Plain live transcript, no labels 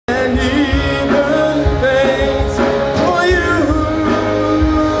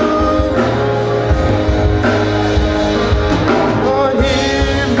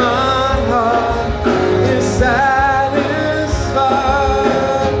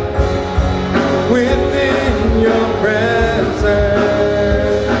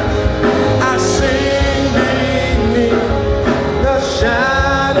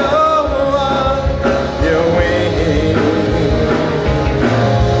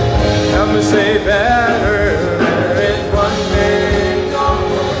say better, better is one day,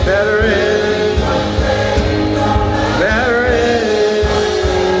 better is, better is,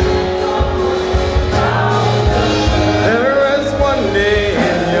 better is one day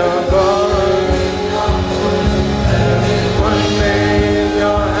in your barn, one day in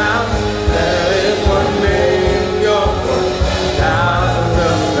your house, there is one day in your thousands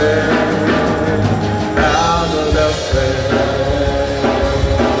of fair, thousands of fair.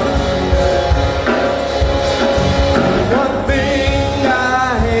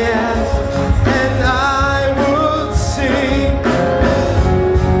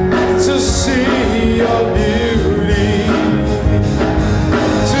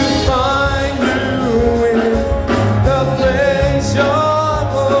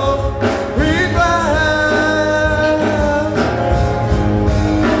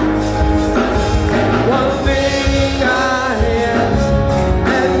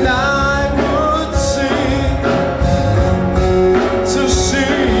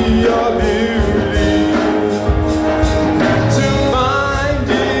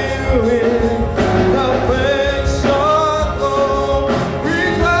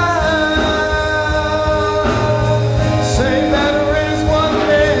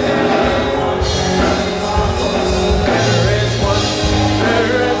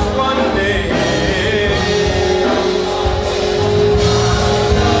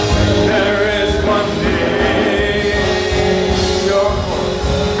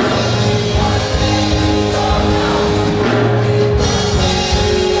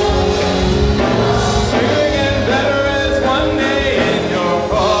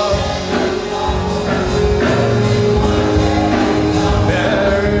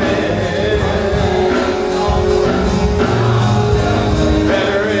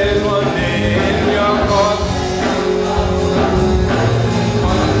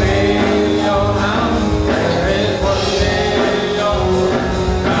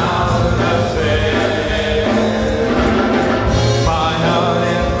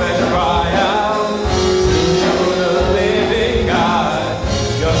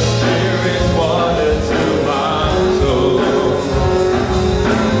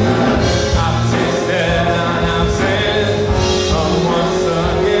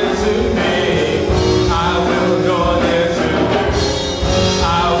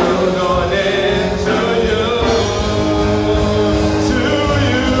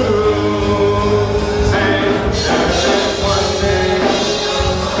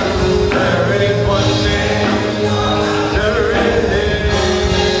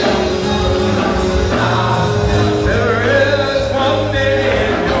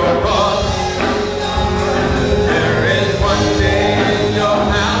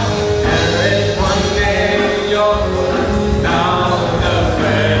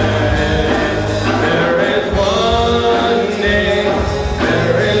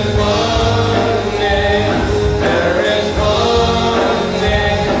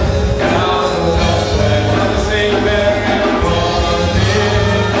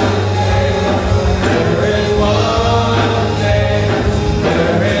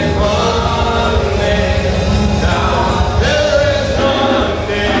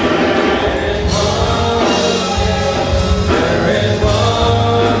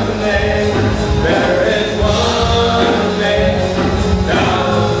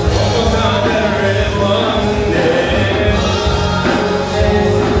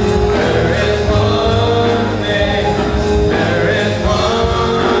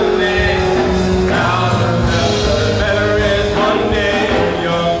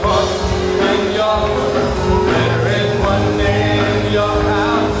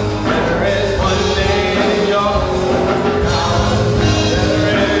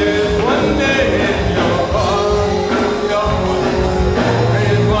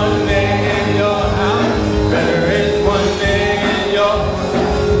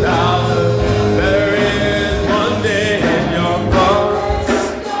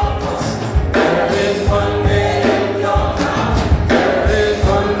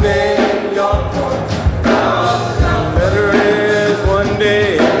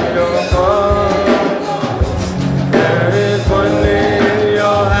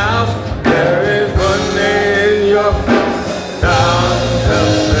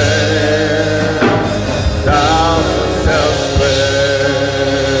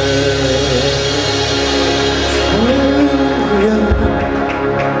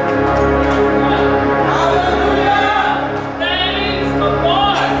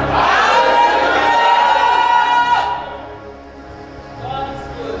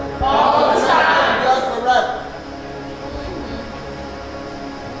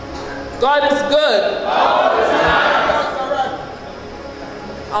 God is good.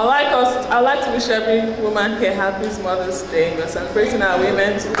 I'd like to wish every woman here happy Mother's Day. We're celebrating our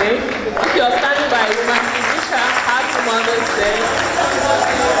women today. If you're standing by a woman, please wish her happy Mother's Day.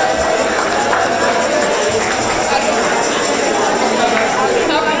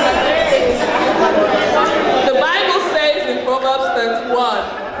 The Bible says in Proverbs 31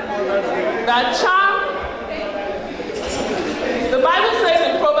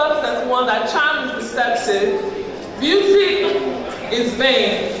 that charm is deceptive, beauty is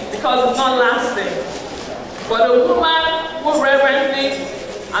vain because it's not lasting. But a woman who reverently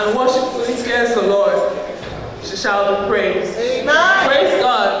and worshipfully fears the Lord, she shall be praised. Amen. Praise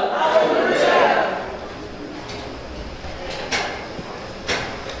God. Hallelujah.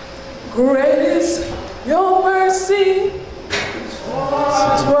 Great is your mercy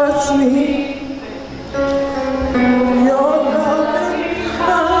towards me. Your loving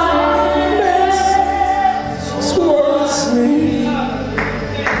kindness towards me.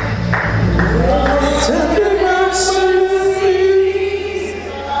 Tender mercies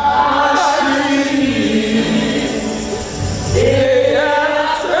I see day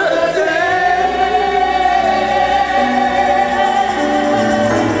after day.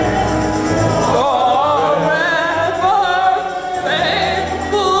 Forever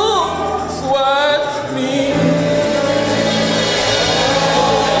faithful towards me.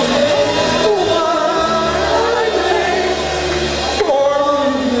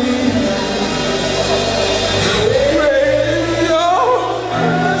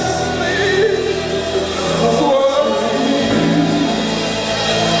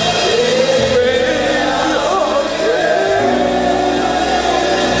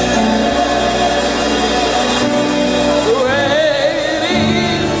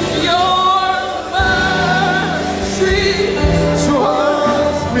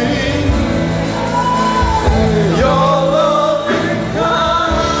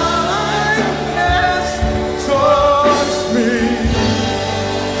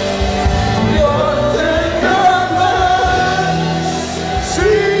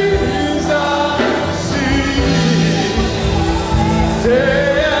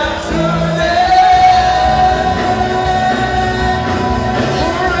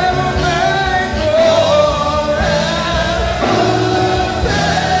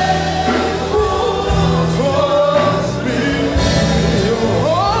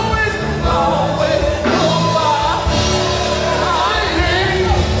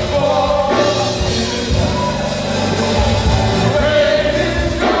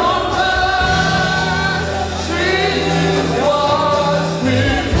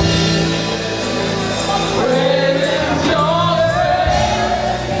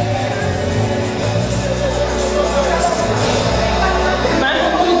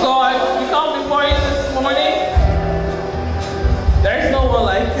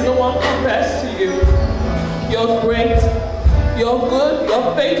 You're great, you're good,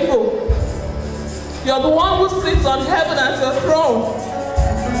 you're faithful. You're the one who sits on heaven as your throne,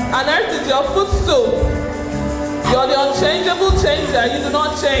 and earth is your footstool. You're the unchangeable changer, you do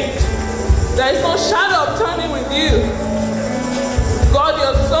not change. There is no shadow of turning with you. God,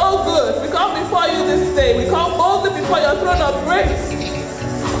 you're so good. We come before you this day. We come boldly before your throne of grace.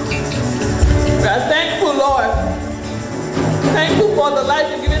 We are thankful, Lord. Thankful for the life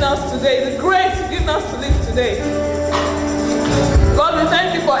you've given us today, the grace you've given us to live today. God, we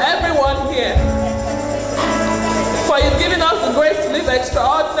thank you for everyone here. For you've given us the grace to live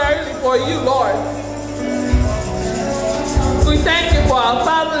extraordinarily for you, Lord. We thank you for our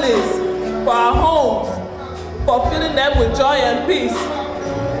families, for our homes, for filling them with joy and peace,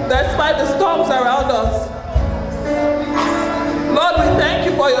 despite the storms around us. Lord, we thank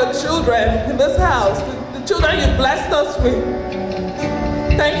you for your children in this house, the children you blessed us with.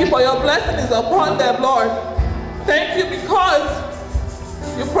 Thank you for your blessings upon them, Lord. Thank you because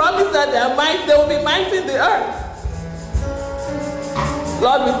you promised that they will be mighty in the earth.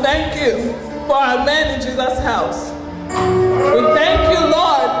 Lord, we thank you for our men in Jesus' house. We thank you,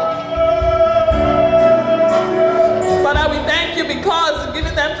 Lord. Father, we thank you because you've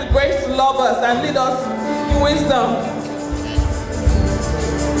given them the grace to love us and lead us in wisdom.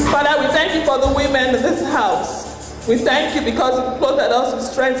 Father, we thank you for the women in this house. We thank you because you clothed us with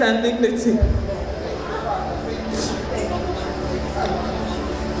strength and dignity.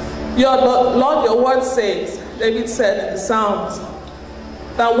 Lord, your word says, David said in the Psalms,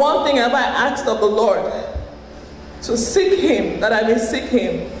 that one thing have I asked of the Lord, to seek him, that I may seek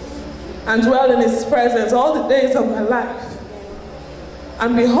him, and dwell in his presence all the days of my life,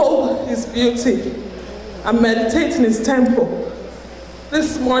 and behold his beauty, and meditate in his temple.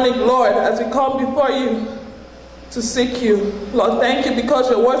 this morning, Lord, as we come before you to seek you. Lord, thank you because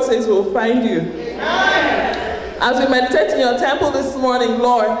your word says we will find you. Amen. As we meditate in your temple this morning,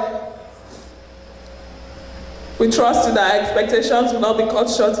 Lord, we trust you that our expectations will not be cut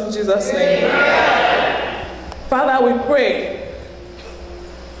short in Jesus' name. Amen. Father, we pray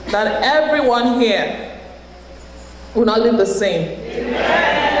that everyone here will not live the same.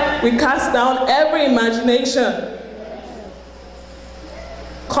 Amen. We cast down every imagination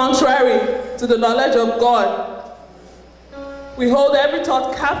contrary to the knowledge of God. We hold every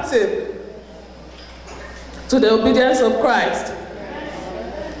thought captive to the obedience of Christ.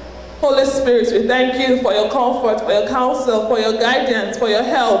 Holy Spirit, we thank you for your comfort, for your counsel, for your guidance, for your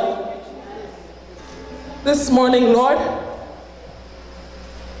help. This morning, Lord,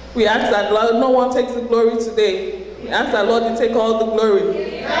 we ask that, Lord, no one takes the glory today. We ask that, Lord, you take all the glory.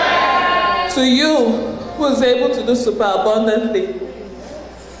 Amen. To you, who is able to do super abundantly,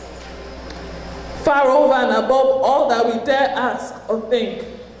 far over and above all that we dare ask or think,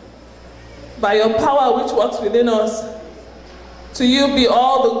 by your power which works within us. To you be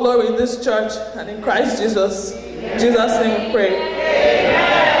all the glory in this church and in Christ Jesus. In Jesus' name we pray.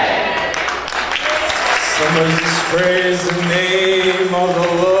 Amen. Somebody just praise the name of the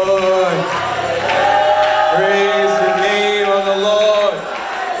Lord. Praise the name of the Lord.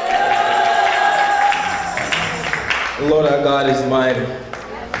 The Lord our God is mighty.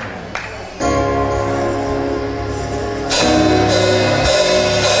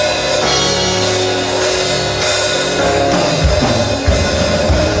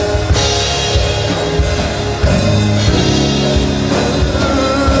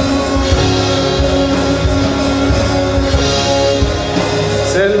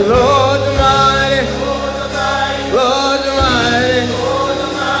 Say, Lord Almighty, Lord Almighty,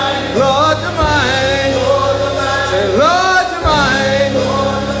 Lord Almighty, say, Lord Almighty,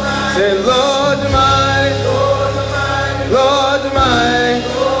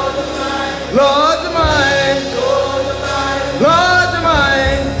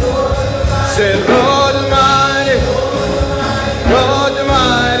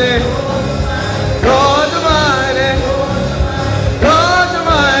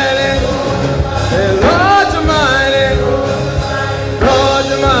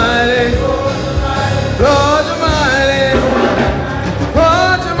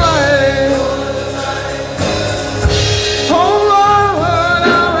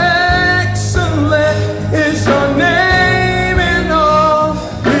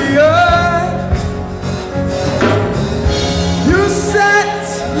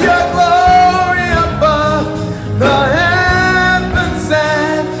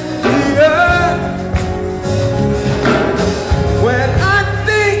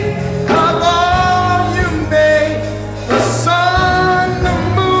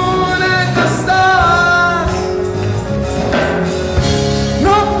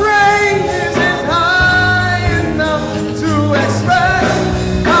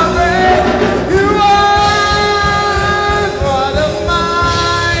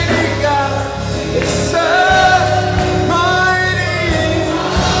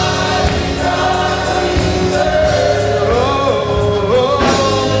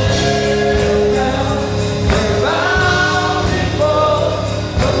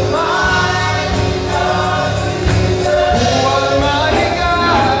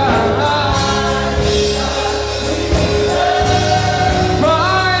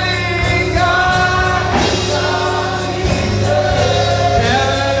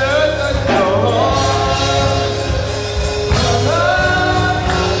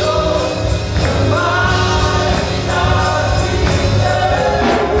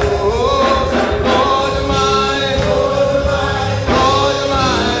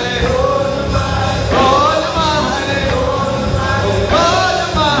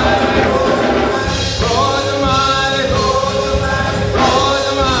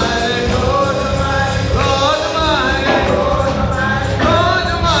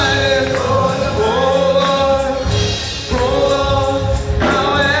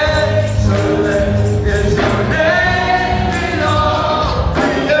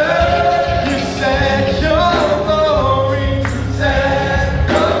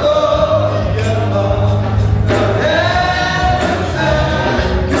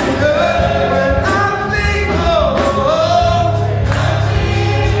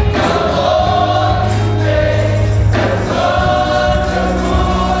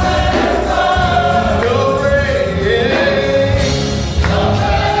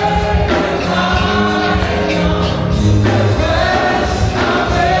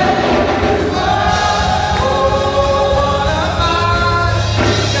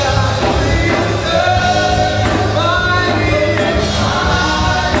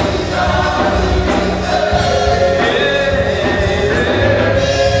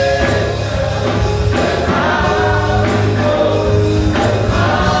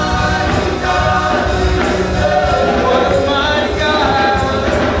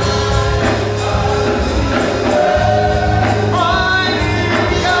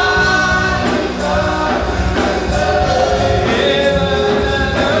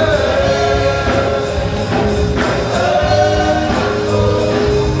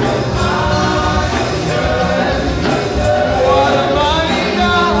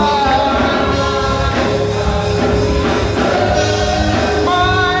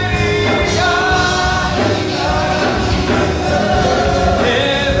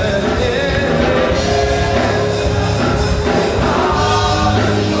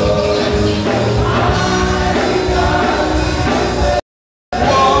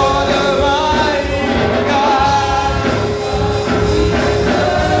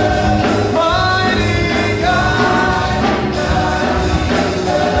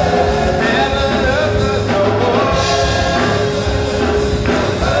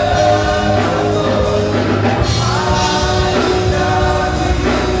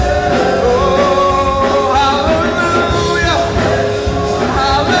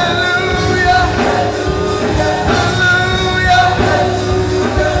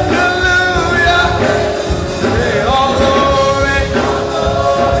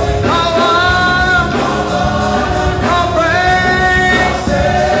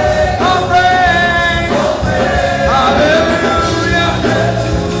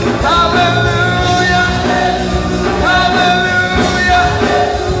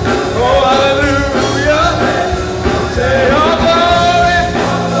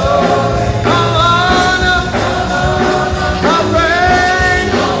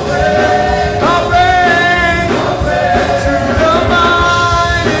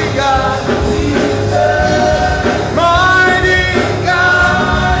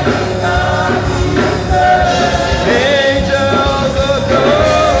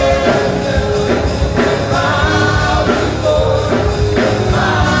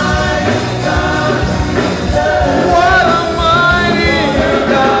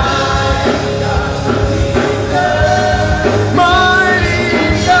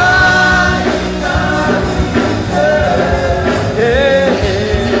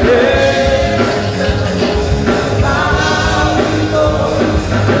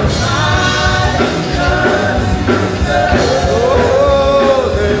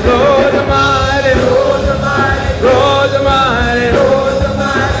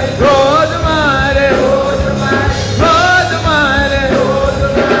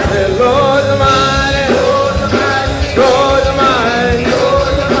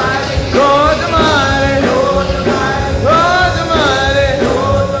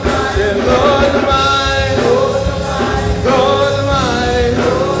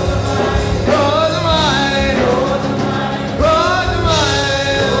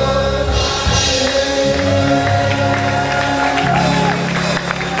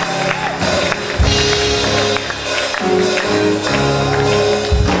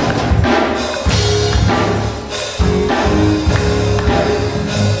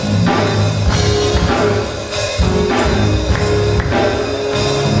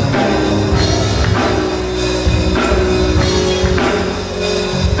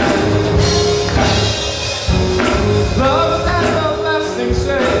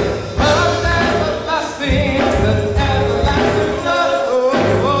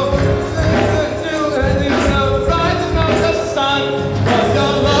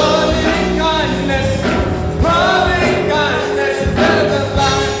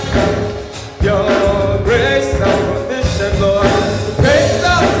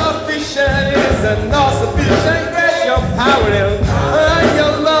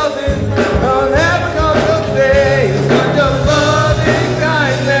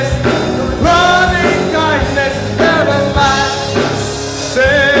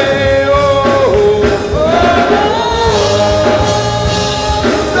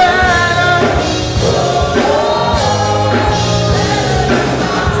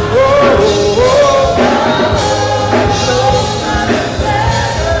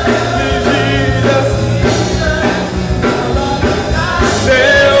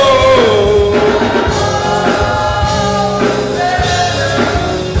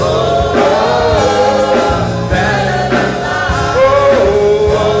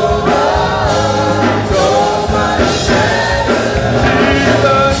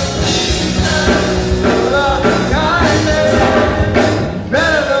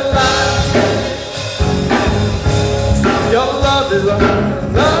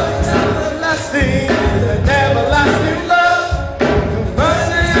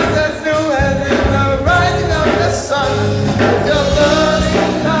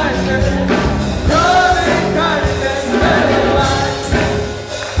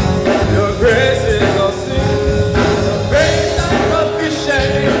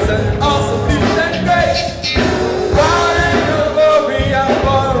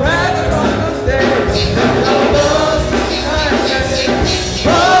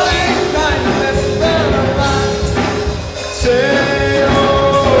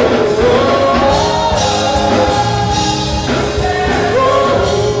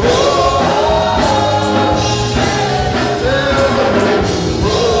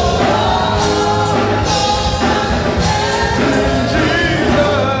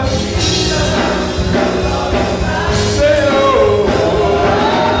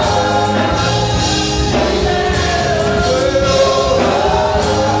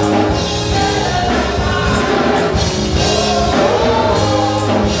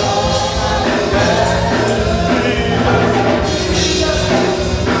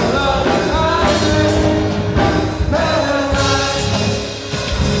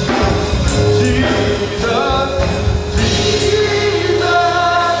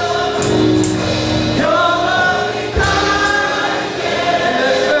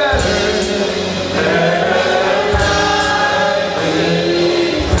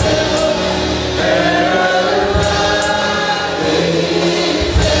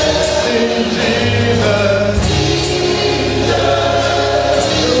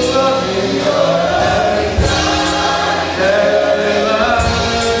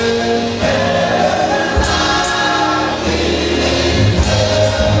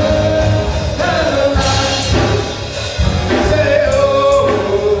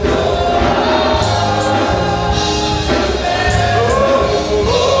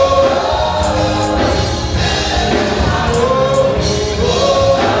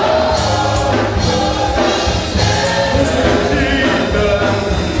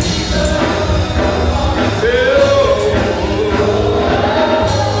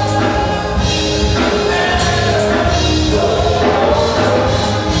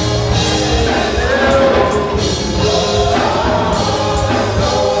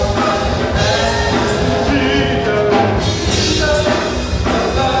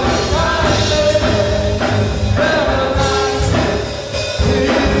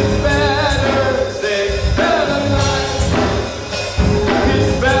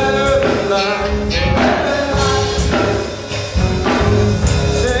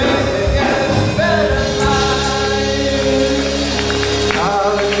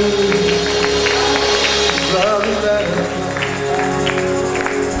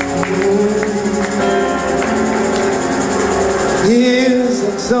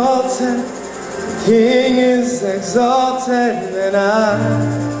 exalted, the King is exalted, and I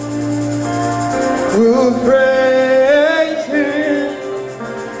will praise Him.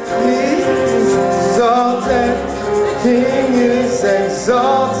 He is exalted, the King is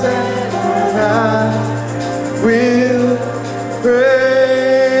exalted, and I will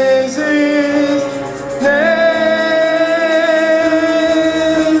praise His name.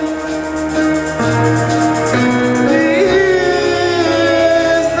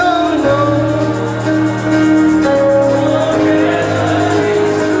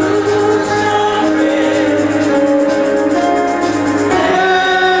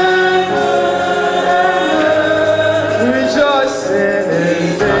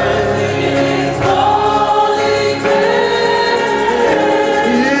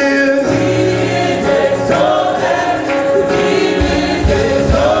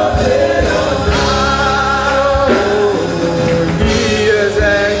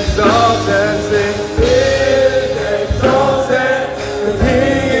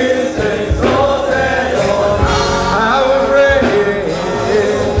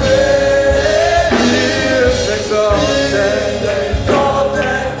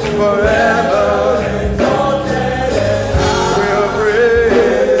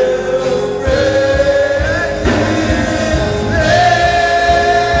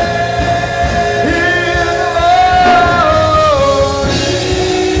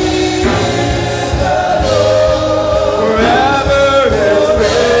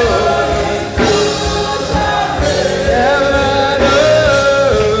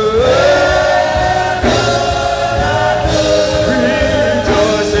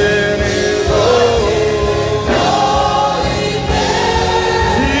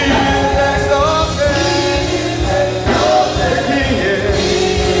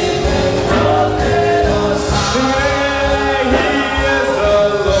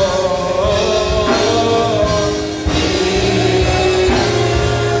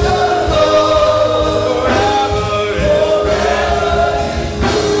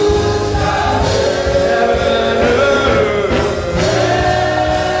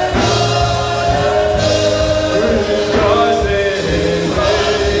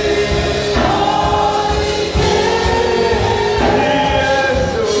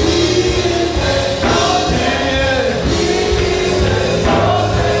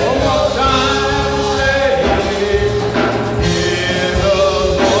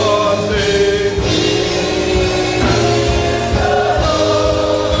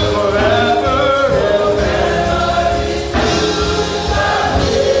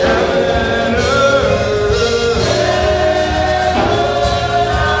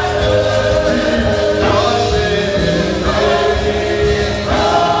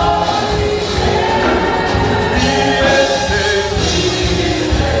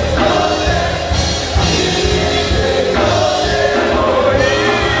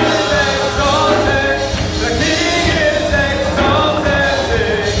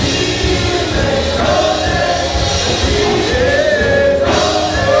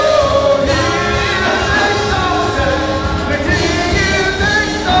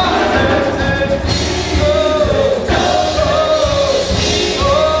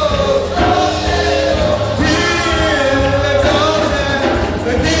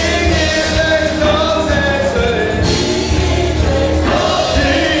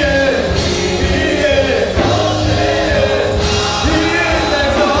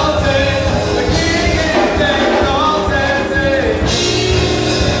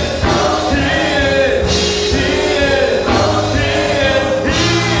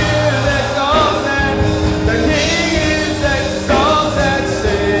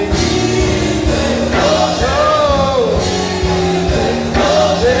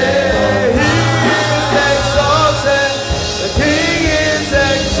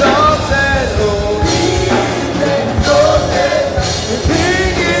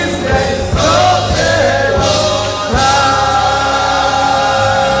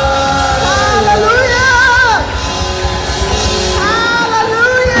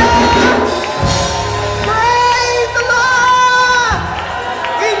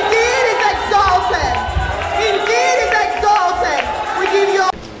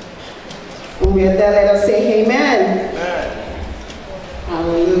 With that, let us say amen. Amen.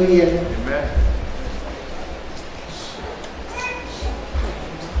 Hallelujah. Amen.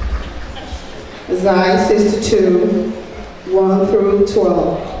 Isaiah 62, 1 through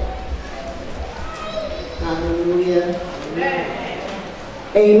 12. Hallelujah. Amen.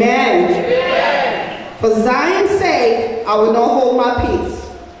 Amen. For Zion's sake, I will not hold my peace,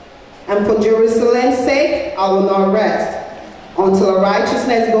 and for Jerusalem's sake, I will not rest until a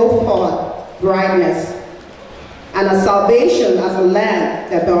righteousness go forth, brightness, and a salvation as a lamp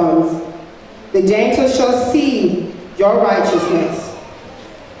that burns. The Gentiles shall see your righteousness,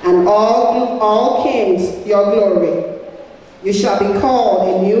 and all kings your glory. You shall be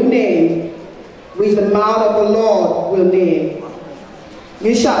called a new name, which the mouth of the Lord will name.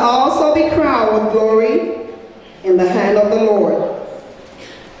 You shall also be crowned with glory in the hand of the Lord,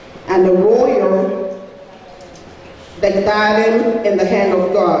 and the royal diadem in the hand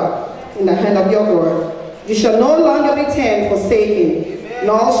of God, in the hand of your God. You shall no longer be ta'en forsaken,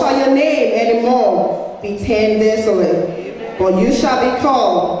 nor shall your name anymore be ta'en desolate, but you shall be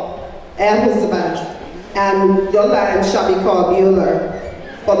called Elizabeth, and your land shall be called Beulah.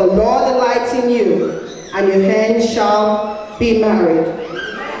 For the Lord delights in you, and your hand shall be married.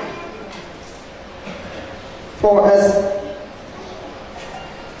 For us.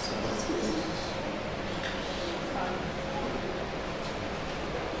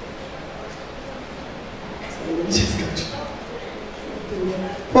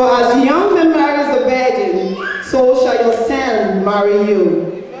 For as young men marries the virgin, so shall your son marry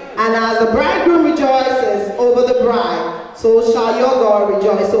you. And as the bridegroom rejoices over the bride, so shall your God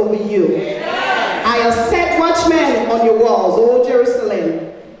rejoice over you. I have set watchmen on your walls, O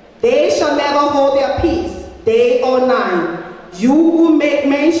Jerusalem. They shall never hold their peace, day or night. You who make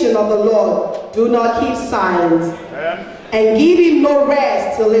mention of the Lord, do not keep silence. And give him no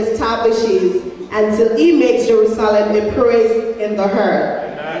rest till he establishes, until he makes Jerusalem a praise in the herd.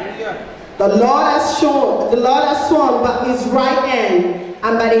 The Lord has sworn by his right hand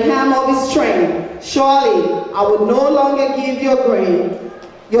and by the hand of his strength. Surely I will no longer give your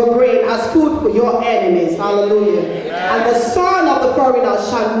grain as food for your enemies. Hallelujah. And the son of the foreigner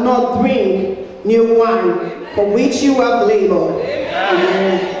shall not drink new wine, for which you have labored.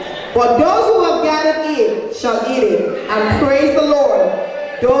 Amen. But those who have gathered it shall eat it and praise the Lord.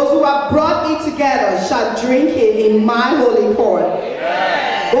 Those who have brought it together shall drink it in my holy court.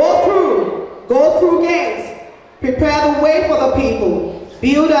 Go through gates, prepare the way for the people.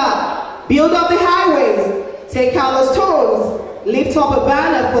 Build up the highways, take out the stones, lift up a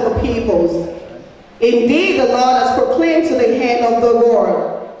banner for the peoples. Indeed, the Lord has proclaimed to the hand of the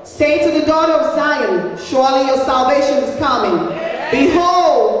Lord. Say to the daughter of Zion, surely your salvation is coming.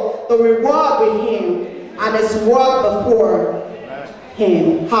 Behold, the reward with him, and his work before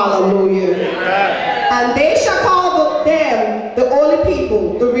him. Hallelujah. And they shall call them the holy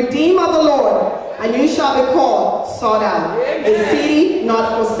people, the redeemed of the Lord, and you shall be called sought out, a city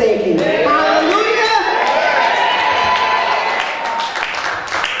not forsaken. Hallelujah.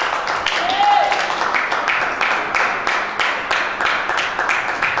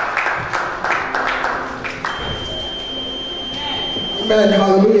 Amen.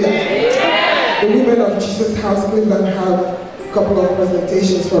 Hallelujah. The women of Jesus' house, please let me have a couple of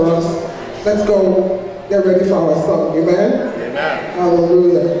presentations for us. Let's go get ready for our song. Amen. Amen.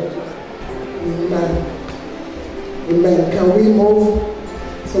 Hallelujah. Amen. Amen. Can we move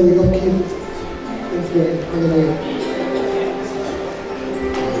so we don't keep things going? Hallelujah.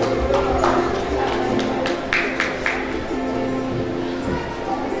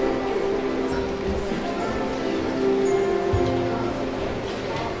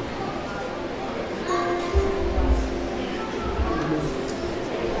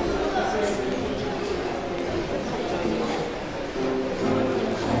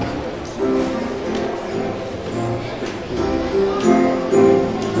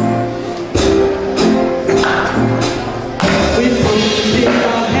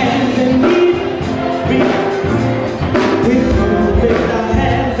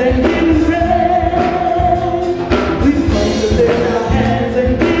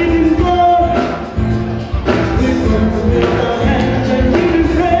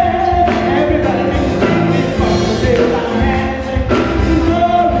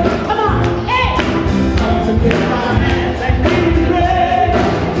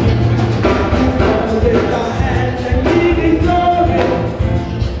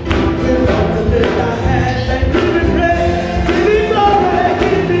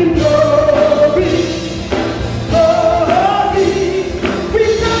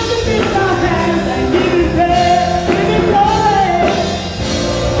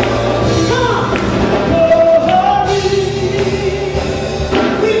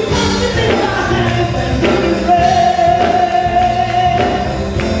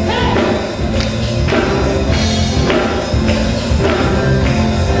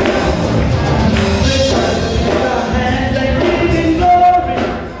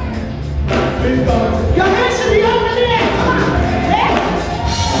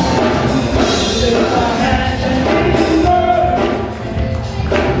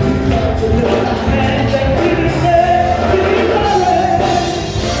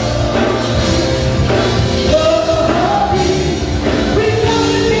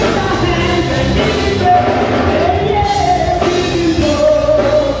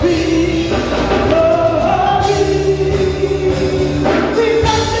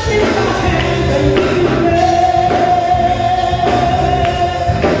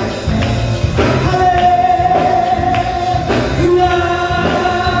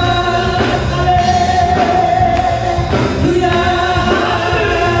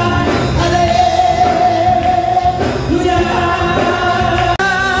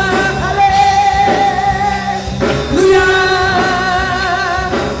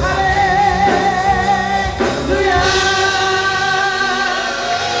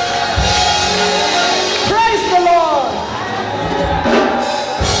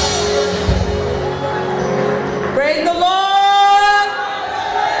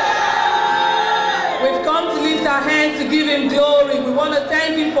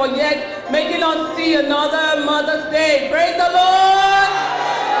 not see another Mother's Day. Praise the Lord.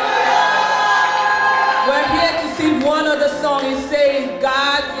 We're here to sing one other song. It says,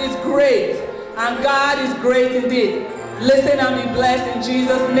 God is great, and God is great indeed. Listen and be blessed in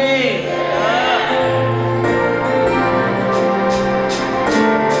Jesus' name.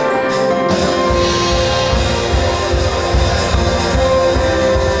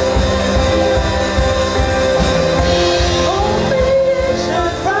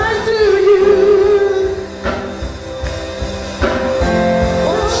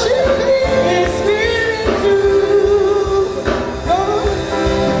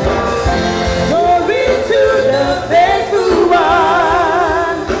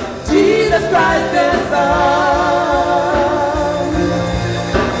 Christ.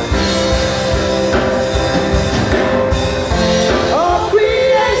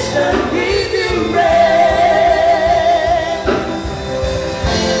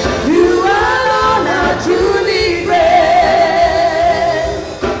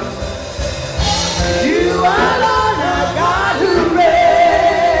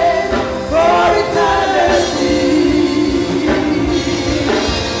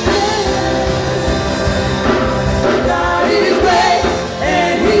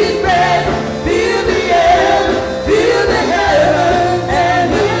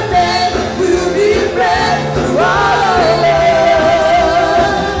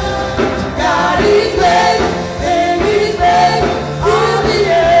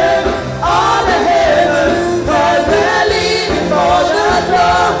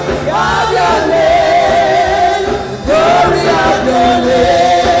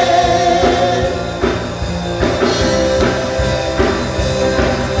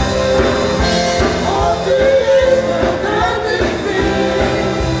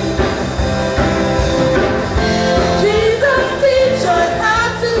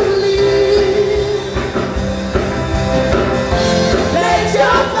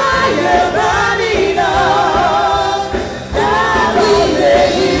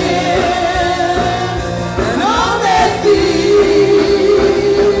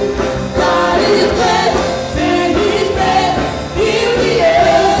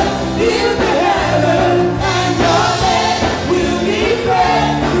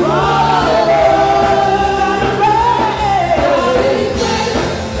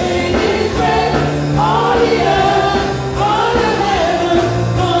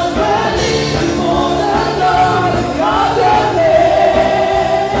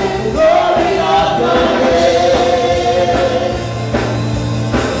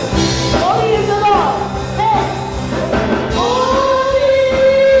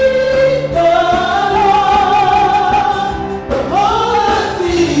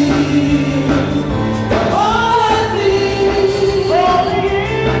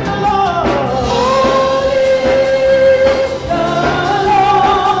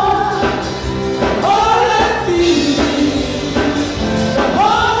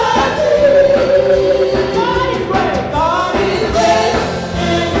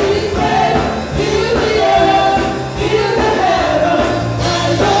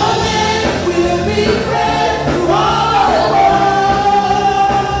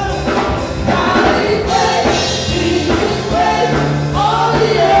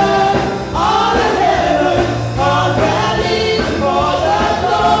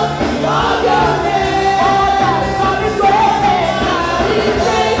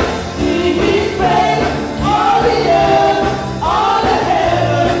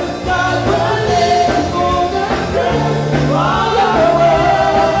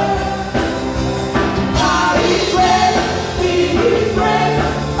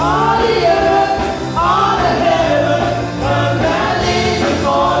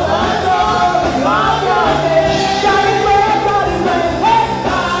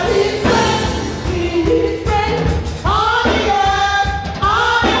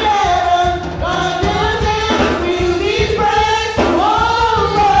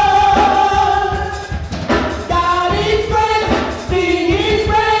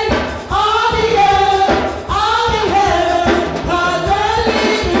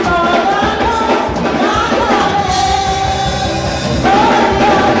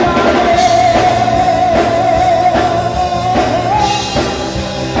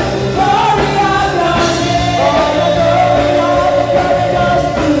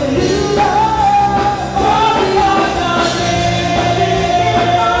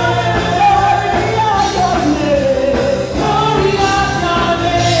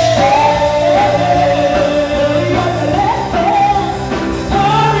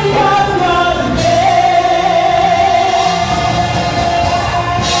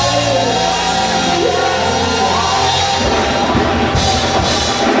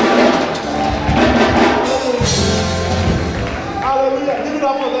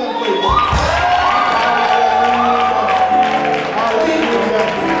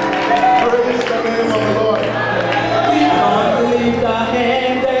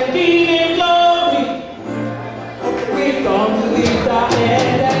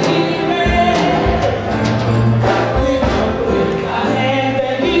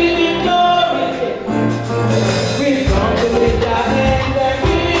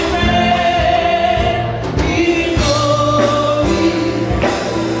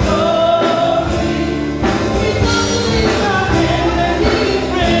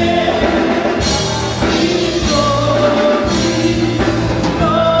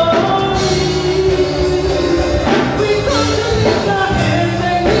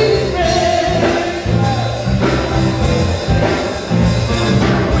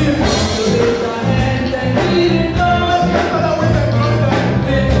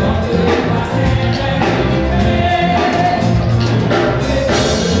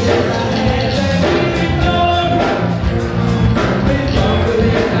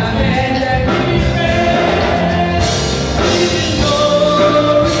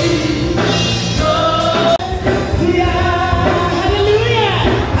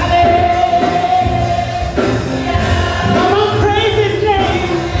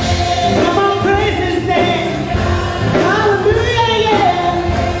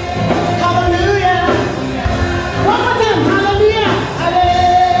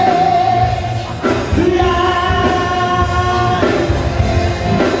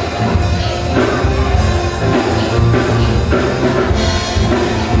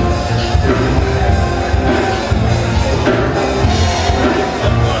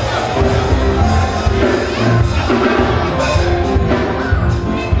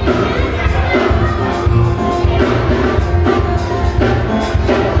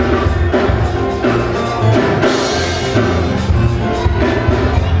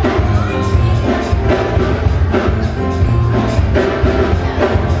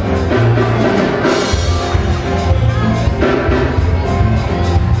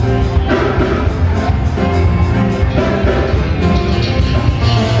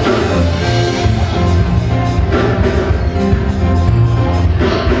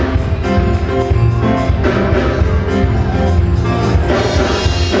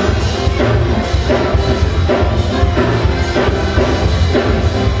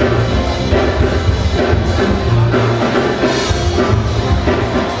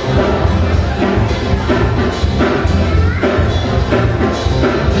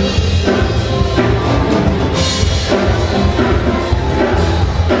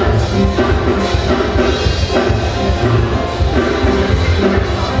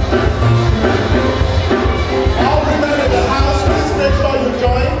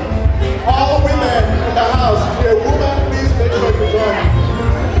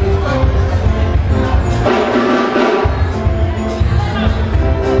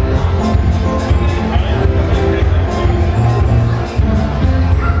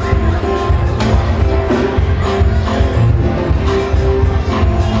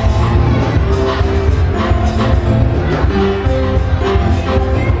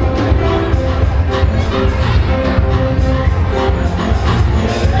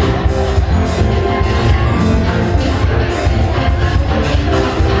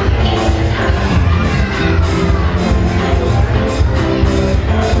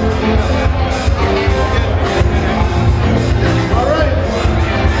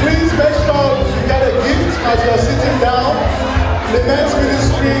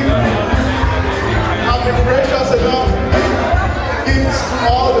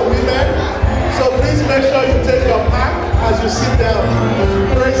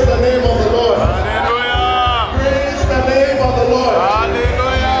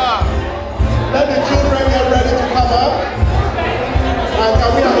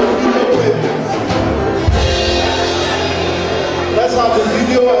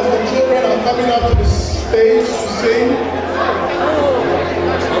 coming up to the stage to sing.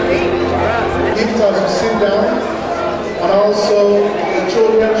 Gift us to sit down. And also, the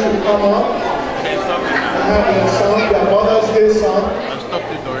children should come up and have their song, their Mother's Day song.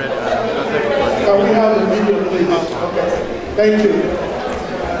 Can we have the video, please? Okay. Thank you.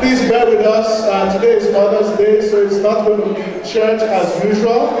 Please bear with us. Today is Mother's Day, so it's not going to be church as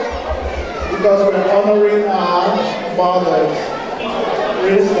usual because we're honoring our mothers.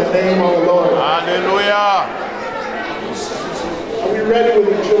 Praise the name of the Lord. Hallelujah. Are we ready with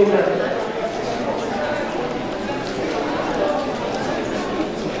the children?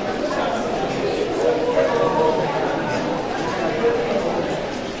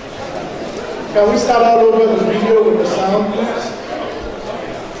 Can we start all over the video with the sound, please?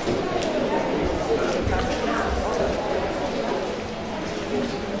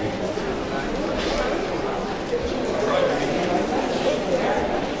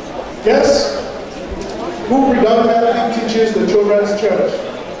 Yes? Who predominantly teaches the children's church?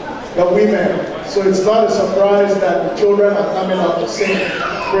 The women. So it's not a surprise that the children are coming out to sing.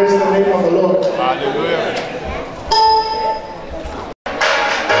 Praise the name of the Lord. Hallelujah.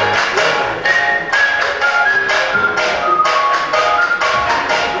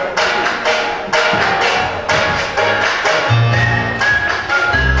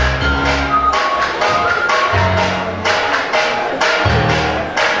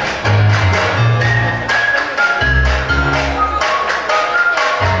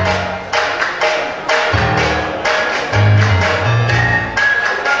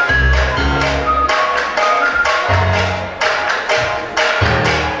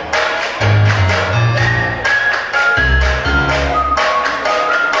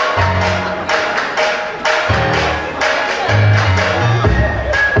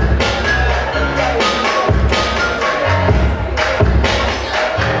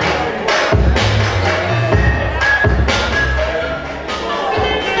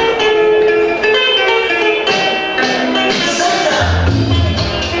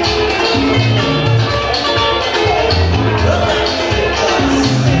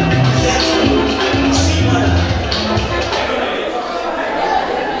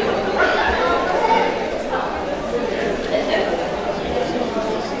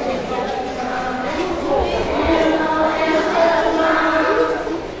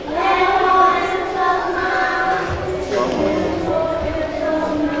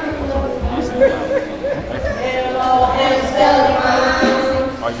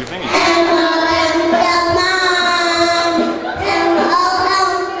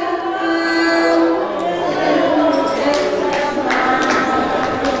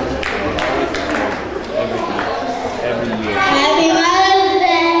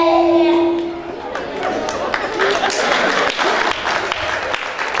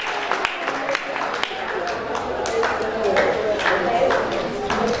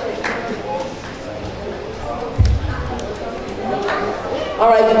 All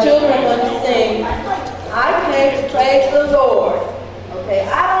right, the children are going to sing, I came to praise the Lord. Okay,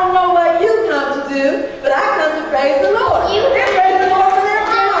 I don't know what you come to do, but I come to praise the Lord. You can praise the Lord for their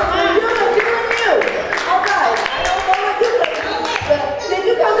house, and you and you. All right, I don't know what you come to do, but did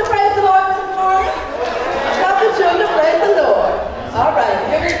you come to praise the Lord this morning? Come to children to praise the Lord. All right,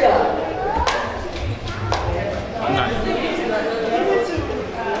 here we go.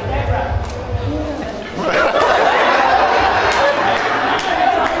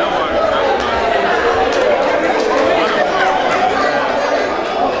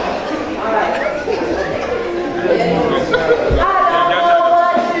 Yeah.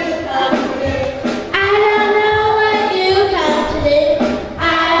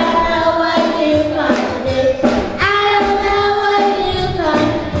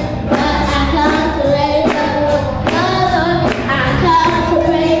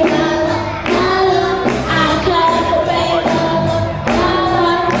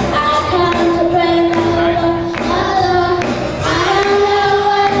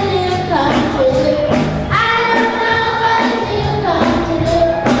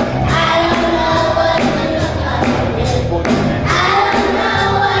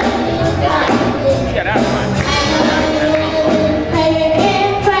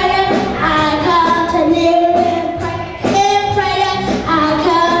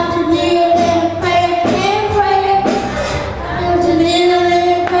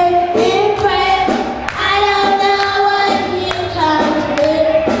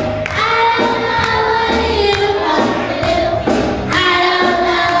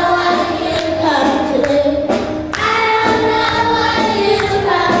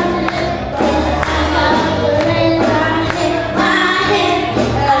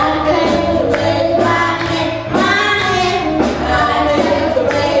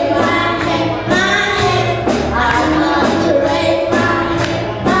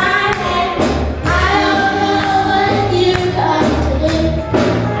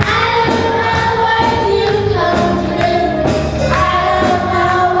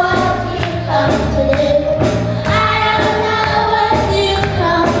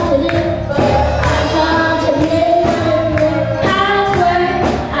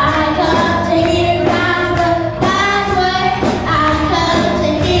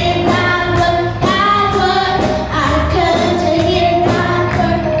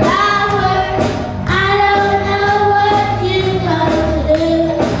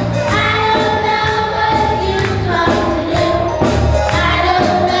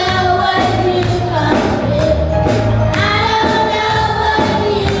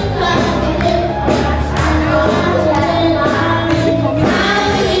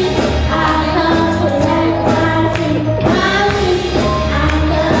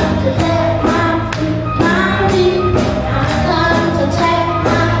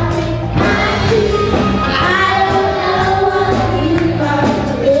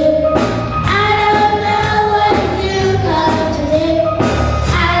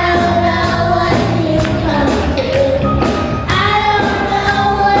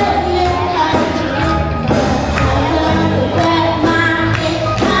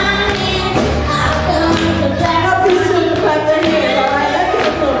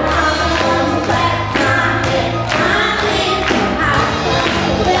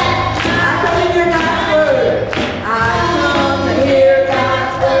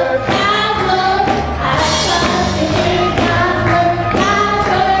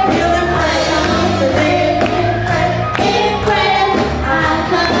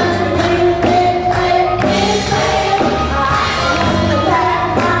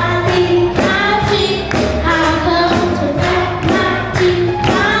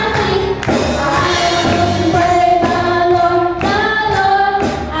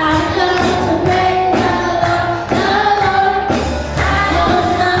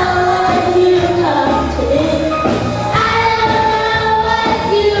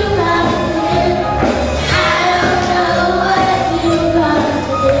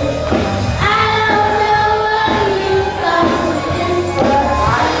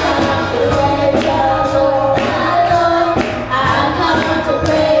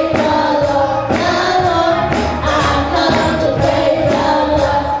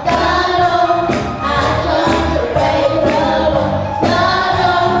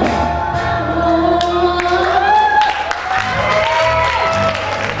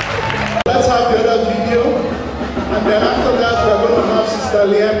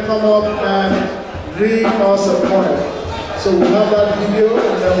 come up and read us a poem. So we'll have that video,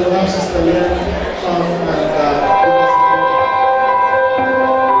 and then we'll have Sister Lynn come and give us a poem.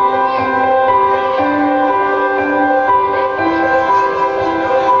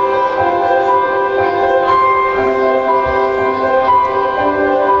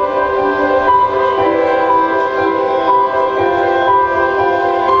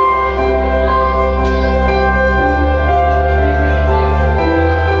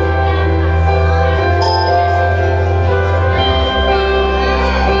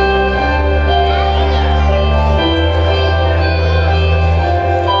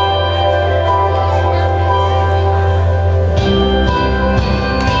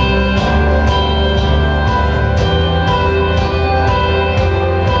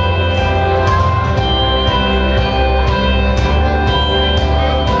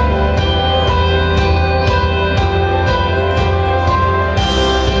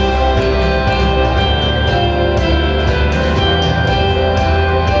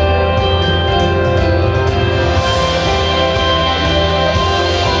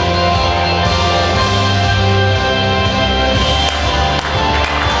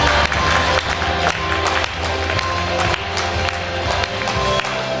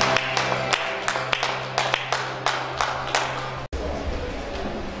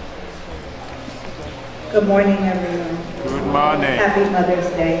 Good morning, everyone. Good morning. Happy Mother's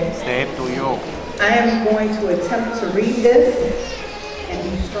Day. Same to you. I am going to attempt to read this and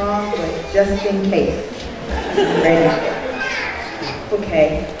be strong, but just in case. Ready?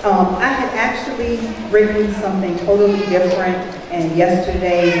 Okay. I had actually written something totally different, and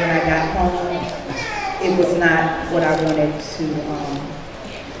yesterday when I got home, it was not what I wanted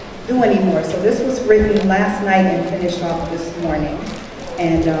to do anymore. So this was written last night and finished off this morning.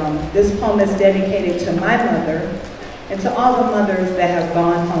 And this poem is dedicated to my mother and to all the mothers that have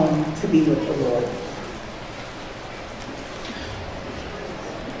gone home to be with the Lord.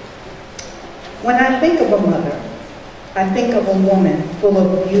 When I think of a mother, I think of a woman full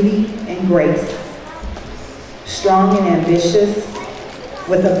of beauty and grace, strong and ambitious,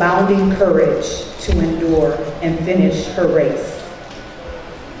 with abounding courage to endure and finish her race.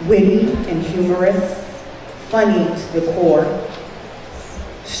 Witty and humorous, funny to the core,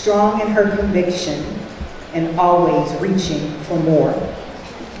 strong in her conviction and always reaching for more.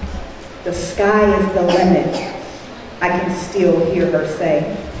 The sky is the limit, I can still hear her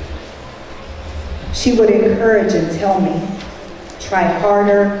say. She would encourage and tell me, try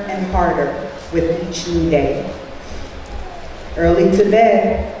harder and harder with each new day. Early to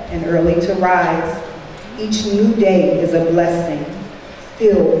bed and early to rise, each new day is a blessing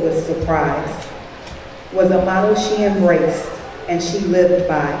filled with surprise. Was a model she embraced and she lived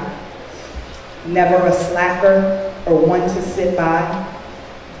by. Never a slacker or one to sit by.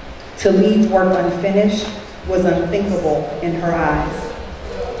 To leave work unfinished was unthinkable in her eyes.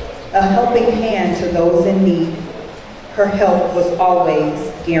 A helping hand to those in need, her help was always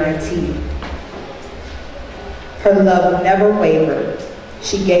guaranteed. Her love never wavered,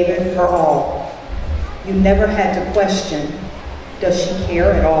 she gave it her all. You never had to question, does she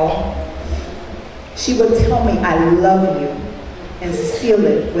care at all? She would tell me, I love you, and seal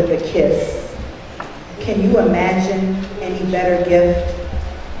it with a kiss. Can you imagine any better gift?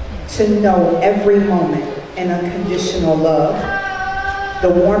 To know every moment an unconditional love, the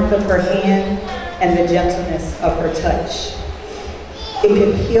warmth of her hand and the gentleness of her touch. It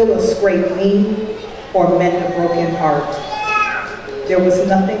could heal a scraped knee or mend a broken heart. There was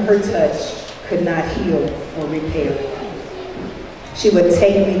nothing her touch could not heal or repair. She would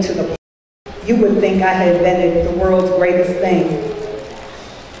take me to the you would think I had invented the world's greatest thing.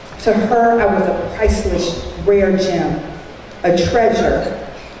 To her, I was a priceless, rare gem, a treasure.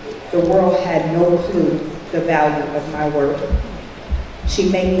 The world had no clue the value of my worth. She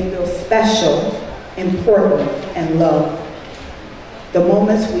made me feel special, important, and loved. The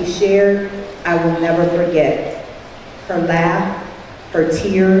moments we shared, I will never forget. Her laugh, her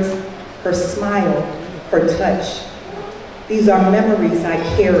tears, her smile, her touch. These are memories I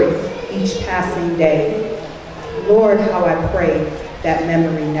carry each passing day. Lord, how I pray that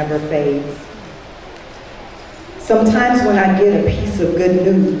memory never fades. Sometimes when I get a piece of good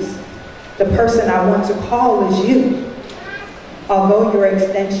news, the person I want to call is you. Although your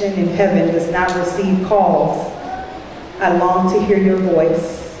extension in heaven does not receive calls, I long to hear your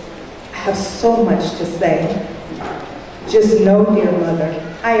voice. I have so much to say. Just know, dear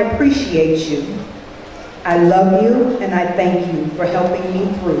mother, I appreciate you. I love you and I thank you for helping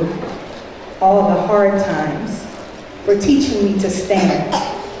me through all the hard times, for teaching me to stand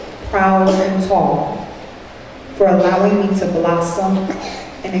proud and tall, for allowing me to blossom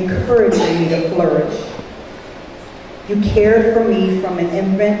and encouraging me to flourish. You cared for me from an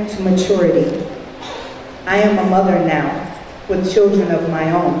infant to maturity. I am a mother now, with children of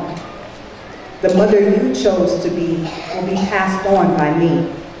my own. The mother you chose to be will be passed on by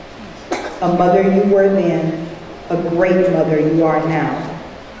me. A mother you were then, a great mother you are now.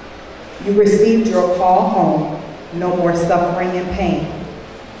 You received your call home, no more suffering and pain.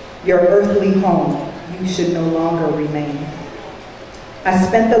 Your earthly home, you should no longer remain. I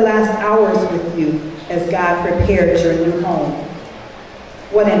spent the last hours with you as God prepared your new home.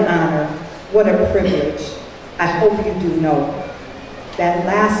 What an honor, what a privilege. I hope you do know. That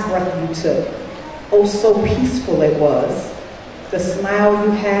last breath you took, oh so peaceful it was. The smile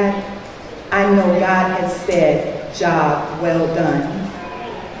you had, I know God has said, job well done.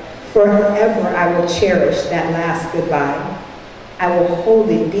 Forever I will cherish that last goodbye. I will hold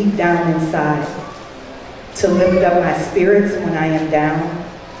it deep down inside to lift up my spirits when I am down,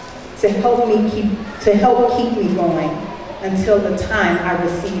 to help keep me going until the time I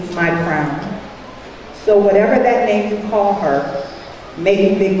receive my crown. So whatever that name you call her,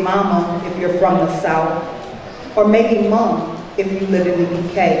 maybe Big Mama if you're from the South, or maybe Mom if you live in the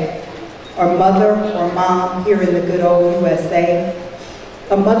UK, or Mother or Mom here in the good old USA,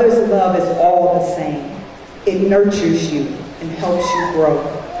 a mother's love is all the same. It nurtures you and helps you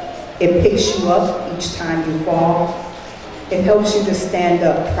grow. It picks you up each time you fall. It helps you to stand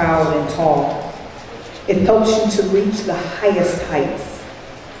up proud and tall. It helps you to reach the highest heights.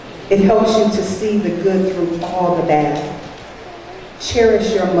 It helps you to see the good through all the bad.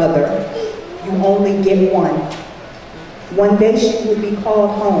 Cherish your mother. You only get one. One day she will be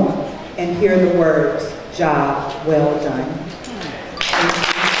called home and hear the words, job well done.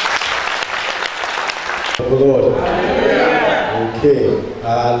 The Lord. Hallelujah. Okay.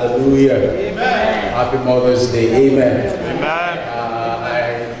 Hallelujah. Amen. Happy Mother's Day. Amen. Amen.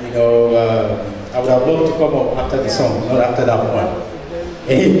 I would have loved to come up after the song, not after that one.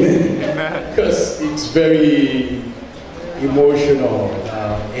 Amen. Because it's very emotional.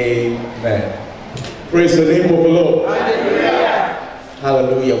 Amen. Praise the name of the Lord. Hallelujah.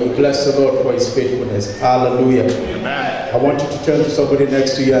 Hallelujah. We bless the Lord for his faithfulness. Hallelujah. Amen. I want you to turn to somebody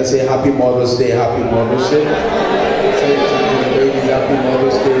next to you and say, Happy Mother's Day. Happy Mother's Day. Say it to the lady, Happy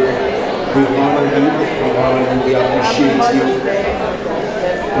Mother's Day. We honor you. We honor you. We appreciate you.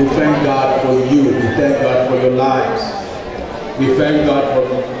 We thank God for you. We thank God for your lives. We thank God for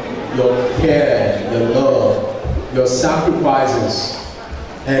your care, your love, your sacrifices.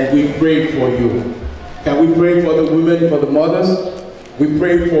 And we pray for you. Can we pray for the women, for the mothers? We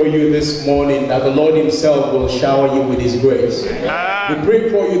pray for you this morning that the Lord himself will shower you with his grace. We pray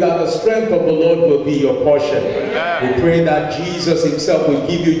for you that the strength of the Lord will be your portion. We pray that Jesus himself will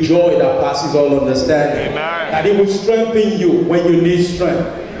give you joy that passes all understanding. That he will strengthen you when you need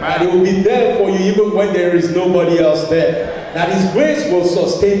strength. That he will be there for you even when there is nobody else there. That his grace will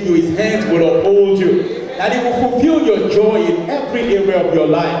sustain you, his hands will uphold you. That he will fulfill your joy in every area of your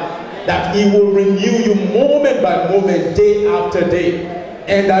life. That he will renew you moment by moment, day after day.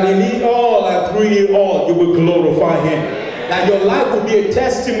 And that in it all and through it all, you will glorify him. That your life will be a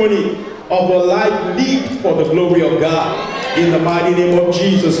testimony of a life lived for the glory of God. In the mighty name of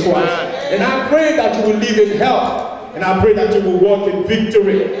Jesus Christ. And I pray that you will live in health. And I pray that you will walk in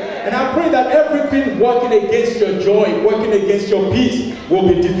victory. And I pray that everything working against your joy, working against your peace, will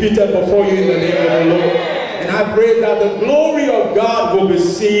be defeated before you in the name of the Lord. And I pray that the glory of God will be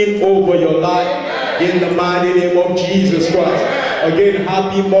seen over your life in the mighty name of Jesus Christ. Again,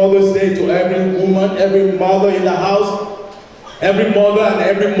 happy Mother's Day to every woman, every mother in the house, every mother and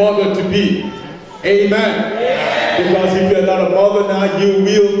every mother to be. Amen. Because if you're not a mother now, you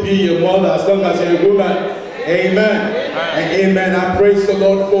will be a mother as long as you're a woman. Amen. And amen. I praise the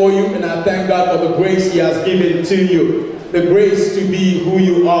Lord for you, and I thank God for the grace he has given to you. The grace to be who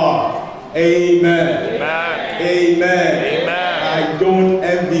you are. Amen. Amen. Amen. Amen. I don't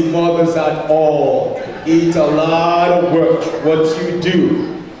envy mothers at all. It's a lot of work what you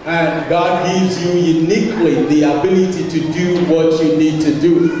do. And God gives you uniquely the ability to do what you need to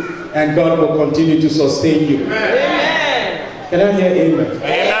do. And God will continue to sustain you. Amen. Can I hear amen?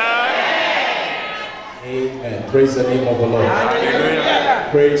 Amen. Amen. Praise the name of the Lord. Hallelujah.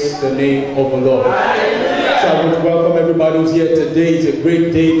 Praise the name of the Lord. Hallelujah. So I want to welcome everybody who's here today. It's a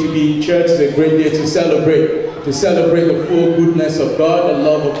great day to be in church. It's a great day to celebrate. To celebrate the full goodness of God, the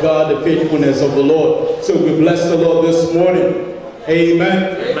love of God, the faithfulness of the Lord. So we bless the Lord this morning.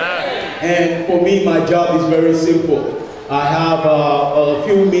 Amen. Amen. And for me, my job is very simple. I have a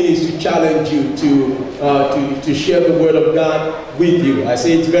few minutes to challenge you to share the word of God with you. I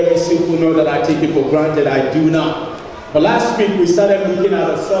say it's very simple, not that I take it for granted. I do not. But last week we started looking at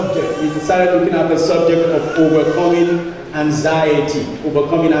a subject. We started looking at the subject of overcoming anxiety.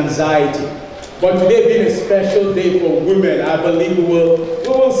 Overcoming anxiety. But today being a special day for women, I believe we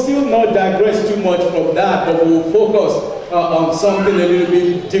will still not digress too much from that, but we will focus on something a little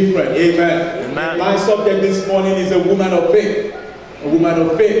bit different. Amen. Amen. My subject this morning is a woman of faith. A woman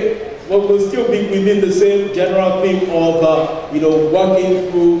of faith. But we'll still be within the same general theme of working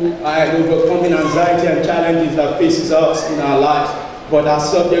through and overcoming anxiety and challenges that faces us in our lives. But our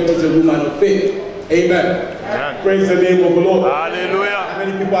subject is a woman of faith. Amen. Amen. Praise the name of the Lord. Hallelujah. How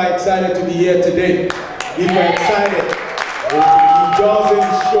many people are excited to be here today? If you're excited, it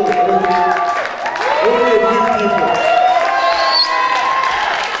doesn't show. Only a few people.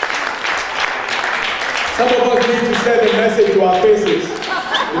 Some of us need to send a message to our faces.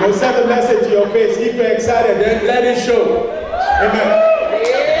 Send a message to your face. If you're excited, then let it show. Amen.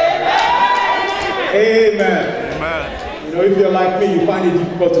 Amen. Amen. If you're like me, you find it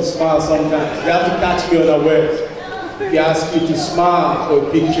difficult to smile sometimes. You have to catch me unawares. If you ask me to smile for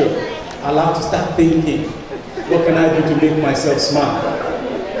a picture, I'll have to start thinking, what can I do to make myself smile?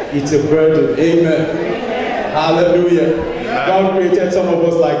 It's a burden. Amen. Hallelujah. God created some of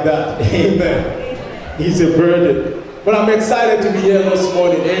us like that. Amen. It's a burden. But I'm excited to be here this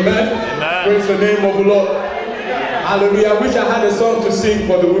morning. Amen. Amen. Praise the name of the Lord. Hallelujah. I wish I had a song to sing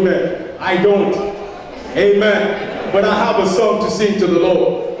for the women. I don't. Amen. But I have a song to sing to the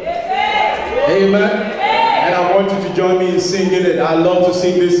Lord. Amen. And I want you to join me in singing it. I love to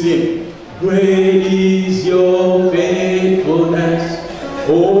sing this hymn. Great is your faithfulness,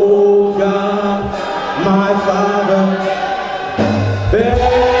 O God, my Father.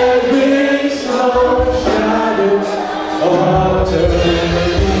 There is no shadow of turning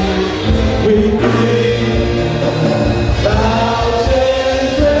with thee.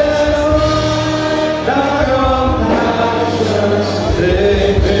 Thousands thy compassions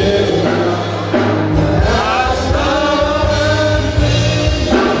they fill. As forever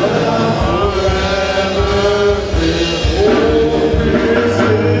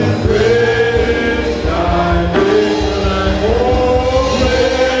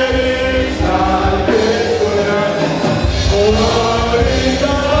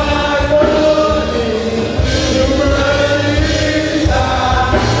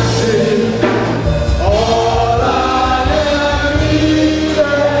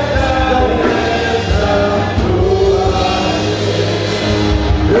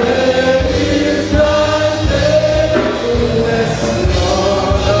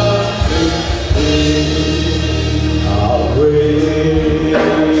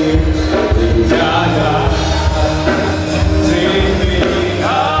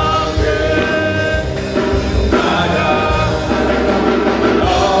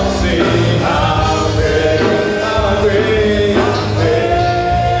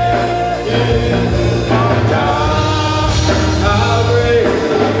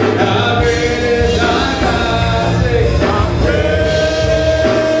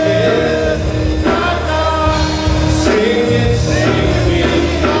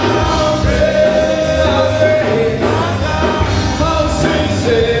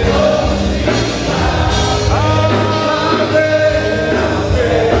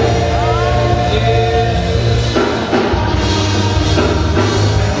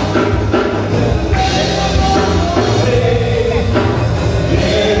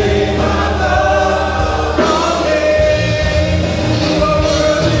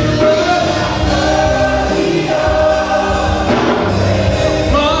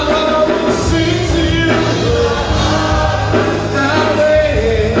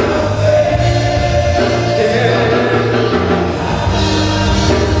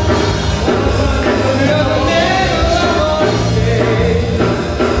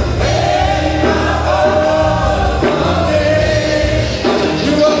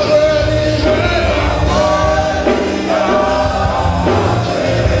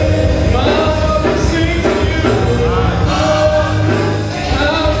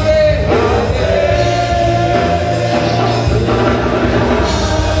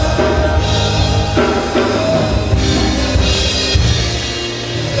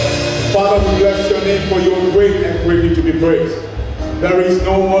For you are great and greatly to be praised. There is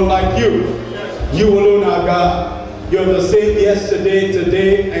no one like you. You alone are God. You're the same yesterday,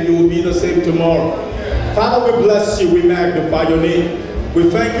 today, and you will be the same tomorrow. Father, we bless you. We magnify your name. We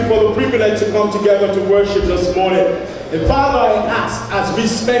thank you for the privilege to come together to worship this morning. And Father, I ask, as we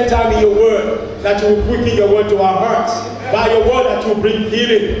spend time in your word, that you will quicken your word to our hearts. By your word that you bring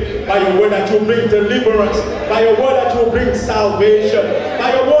healing. By your word that you bring deliverance. By your word that you bring salvation.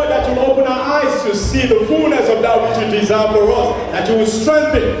 By your word that you open our eyes to see the fullness of that which you desire for us. That you will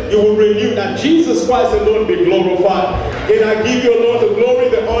strengthen, you will renew, that Jesus Christ alone be glorified. And I give you, Lord, the glory,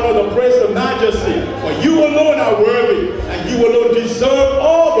 the honor, the praise, the majesty. For you alone are worthy. And you alone deserve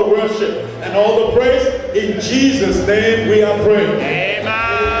all the worship and all the praise. In Jesus' name we are praying. Amen.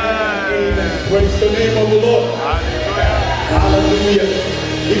 Amen. Praise the name of the Lord. Hallelujah.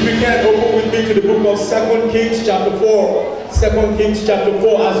 If you can, open with me to the book of 2 Kings chapter 4. 2 Kings chapter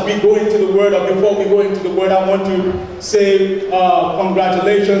 4. As we go into the word, or before we go into the word, I want to say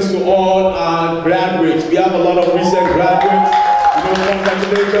congratulations to all our graduates. We have a lot of recent graduates.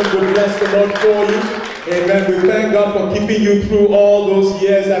 Congratulations. We bless the Lord for you. Amen. We thank God for keeping you through all those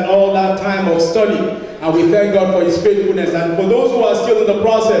years and all that time of study. And we thank God for His faithfulness. And for those who are still in the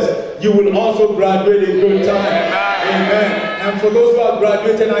process, you will also graduate in good time. Amen. And for those who are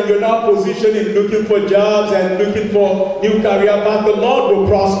graduating and you're now positioned in looking for jobs and looking for new career path, the Lord will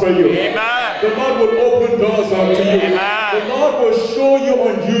prosper you. Amen. The Lord will open doors unto you. Amen. The Lord will show you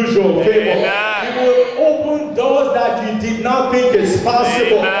unusual favor. Amen. He will open doors that you did not think is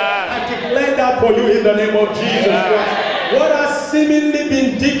possible. Amen. I declare that for you in the name of Jesus Christ. What has seemingly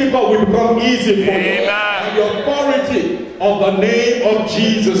been difficult will become easy for you. And the authority of the name of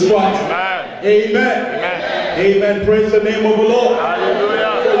Jesus Christ. Amen. Amen. Amen. Amen. Praise the name of the Lord.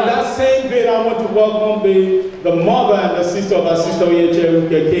 Hallelujah. So in that same vein, I want to welcome the mother and the sister of our sister Oyeche, who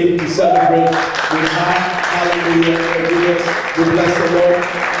came to celebrate with her. Hallelujah. We bless the Lord.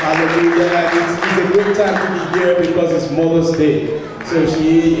 Hallelujah. And it's a good time to be here because it's Mother's Day. So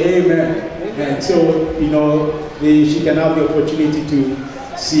amen. And so, she can have the opportunity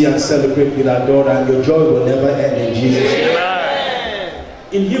to see and celebrate with her daughter, and your joy will never end in Jesus' name.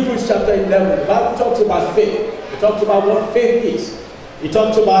 In Hebrews chapter 11, the Bible talks about faith. It talks about what faith is. It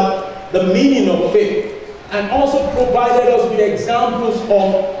talks about the meaning of faith, and also provided us with examples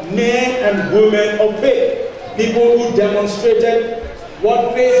of men and women of faith. People who demonstrated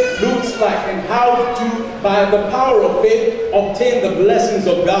what faith looks like and how to, by the power of faith, obtain the blessings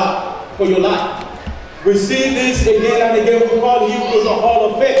of God for your life. We see this again and again. We call Hebrews a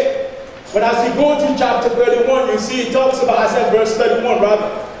hall of faith. But as you go to chapter 31, you see it talks about, I said verse 31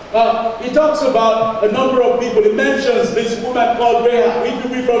 rather. It talks about a number of people. It mentions this woman called Rahab. If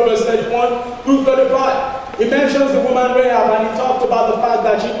you read from verse 31 through 35, it mentions the woman Rahab, and it talks about the fact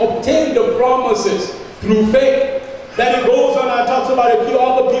that she obtained the promises through faith. Then it goes on and talks about a few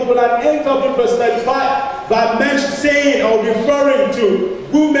other people, and ends up in verse 35 by saying or referring to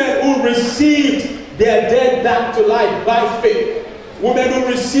women who received their dead back to life by faith. Women who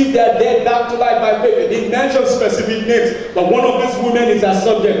received their dead back to life by faith. It mentions specific names, but one of these women is our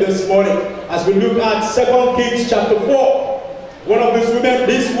subject this morning. As we look at 2 Kings chapter 4, one of these women,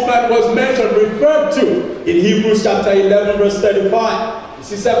 this woman was mentioned, referred to in Hebrews chapter 11, verse 35. You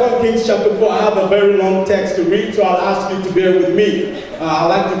see, 2 Kings chapter 4, I have a very long text to read, so I'll ask you to bear with me. I'd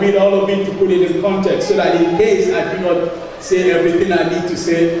like to read all of it to put it in context, so that in case I do not say everything I need to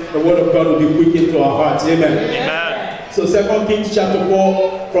say, the word of God will be quick into our hearts. Amen. Amen. So 2 Kings chapter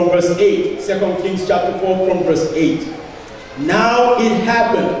 4 from verse 8. 2 Kings chapter 4 from verse 8. Now it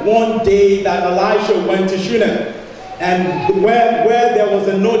happened one day that Elisha went to Shunem, and where there was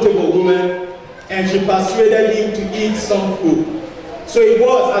a notable woman, and she persuaded him to eat some food. So it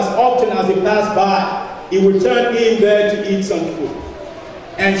was, as often as he passed by, he would turn in there to eat some food.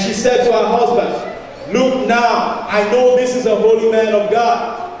 And she said to her husband, "Look now, I know this is a holy man of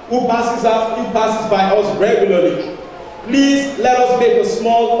God who passes by us regularly. Please let us make a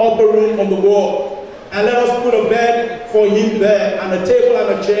small upper room on the wall, and let us put a bed for him there, and a table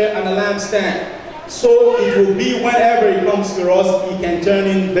and a chair and a lampstand. So it will be whenever he comes to us, he can turn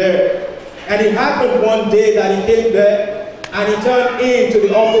in there." And it happened one day that he came there, and he turned into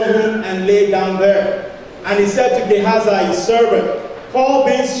the upper room and lay down there. And he said to Gehazi, his servant, "Call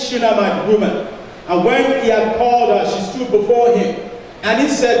this Shunammite woman." And when he had called her, she stood before him. And he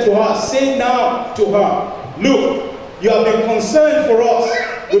said to her, "Say now to her, look, you have been concerned for us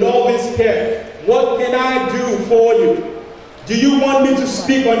with all this care. What can I do for you? Do you want me to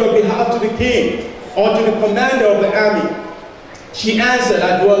speak on your behalf to the king or to the commander of the army?" She answered,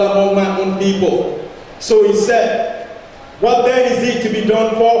 "I dwell among my own people." So he said, "What then is it to be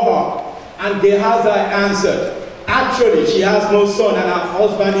done for her?" And Gehazi answered, "Actually, she has no son, and her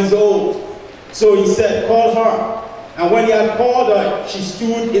husband is old." So he said, "Call her." And when he had called her, she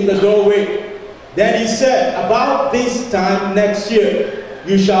stood in the doorway. Then he said, "About this time next year,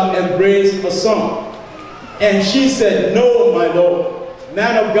 you shall embrace a son." And she said, "No, my lord,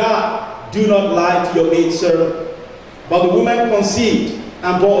 man of God, do not lie to your maidservant. But the woman conceived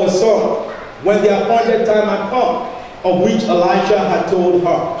and bore a son when the appointed time had come, of which Elijah had told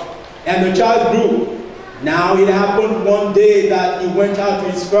her. And the child grew. Now it happened one day that he went out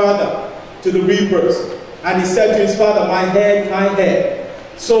to his father, to the reapers. And he said to his father, my head, my head.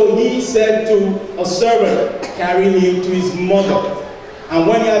 So he said to a servant, carry him to his mother. And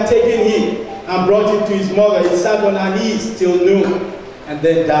when he had taken him and brought him to his mother, he sat on her knees till noon, and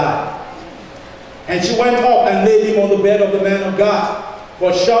then died. And she went up and laid him on the bed of the man of God,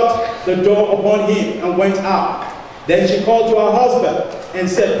 but shut the door upon him and went out. Then she called to her husband and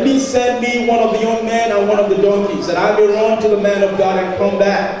said, please send me one of the young men and one of the donkeys, that I may run to the man of God and come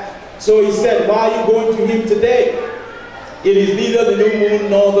back. So he said, why are you going to him today? It is neither the new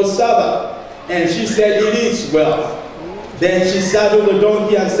moon nor the Sabbath. And she said, it is well. Then she saddled the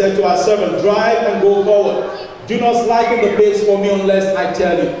donkey and said to her servant, drive and go forward. Do not slacken the pace for me unless I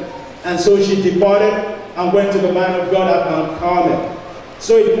tell you. And so she departed and went to the man of God at Mount Carmel.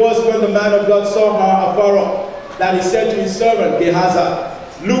 So it was when the man of God saw her afar off, that he said to his servant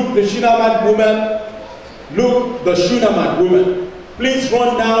Gehazi, look, the Shunammite woman, please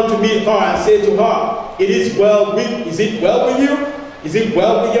run now to meet her and say to her, is it well with you? Is it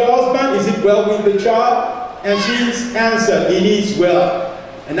well with your husband? Is it well with the child? And she answered, it is well.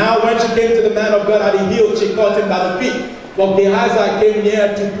 And now when she came to the man of God at the hill, she caught him by the feet. But Gehazi came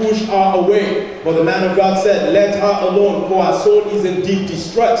near to push her away. But the man of God said, let her alone, for her soul is in deep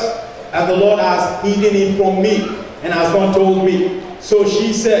distress. And the Lord has hidden it from me, and has not told me. So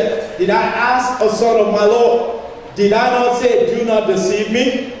she said, did I ask a son of my Lord? Did I not say, do not deceive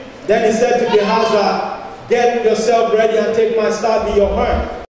me? Then he said to Gehazi, get yourself ready and take my staff in your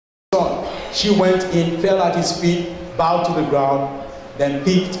hand. She went in, fell at his feet, bowed to the ground, then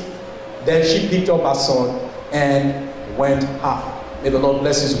she picked up her son and went out. May the Lord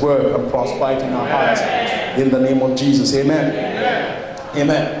bless his word and prosper it in our hearts. In the name of Jesus. Amen. Amen.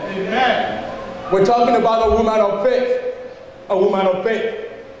 Amen. Amen. We're talking about a woman of faith. A woman of faith.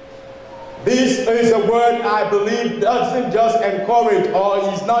 This is a word I believe doesn't just encourage,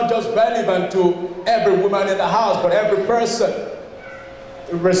 or is not just relevant to every woman in the house, but every person,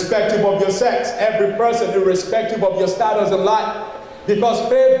 irrespective of your sex, every person, irrespective of your status in life. Because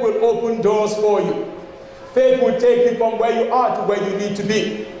faith will open doors for you. Faith will take you from where you are to where you need to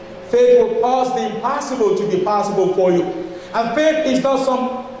be. Faith will cause the impossible to be possible for you. And faith is not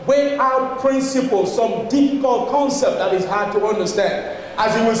some way out principle, some difficult concept that is hard to understand.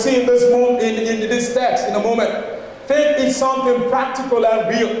 As you will see in this text in a moment, faith is something practical and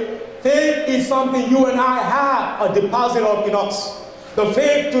real. Faith is something you and I have a deposit of in us. The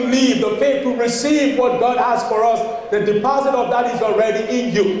faith to live, the faith to receive what God has for us, the deposit of that is already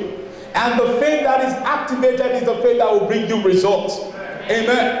in you. And the faith that is activated is the faith that will bring you results.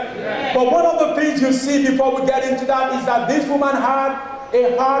 Amen. Amen. But one of the things you see before we get into that is that this woman had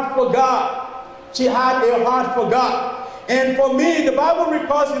a heart for God. She had a heart for God. And for me, the Bible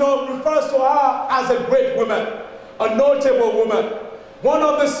refers to her as a great woman, a notable woman. One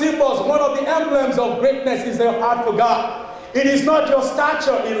of the symbols, one of the emblems of greatness is a heart for God. It is not your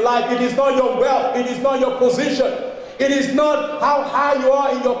stature in life. It is not your wealth. It is not your position. It is not how high you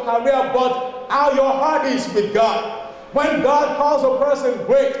are in your career, but how your heart is with God. When God calls a person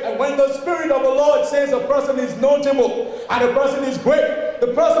great, and when the Spirit of the Lord says a person is notable and a person is great,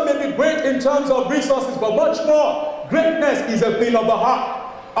 the person may be great in terms of resources, but much more, greatness is a thing of the heart.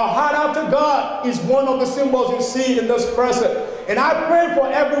 A heart after God is one of the symbols you see in this person. And I pray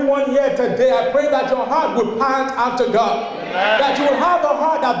for everyone here today, I pray that your heart will pant after God. Amen. That you will have a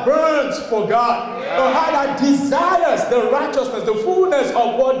heart that burns for God. Amen. A heart that desires the righteousness, the fullness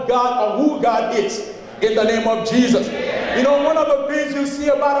of what God or who God is. In the name of Jesus. Amen. You know, one of the things you see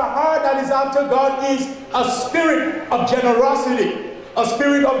about a heart that is after God is a spirit of generosity. A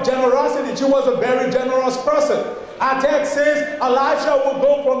spirit of generosity. She was a very generous person. Our text says Elisha will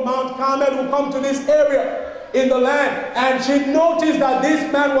go from Mount Carmel, will come to this area in the land. And she noticed that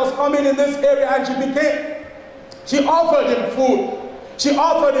this man was coming in this area, and she offered him food. She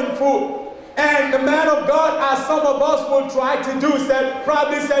offered him food. And the man of God, as some of us will try to do,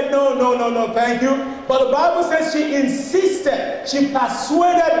 probably said, no, thank you. But the Bible says she insisted. She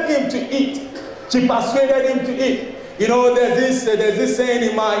persuaded him to eat. She persuaded him to eat. You know, there's this saying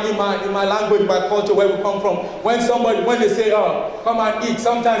in my language, my culture, where we come from. When they say, oh, come and eat,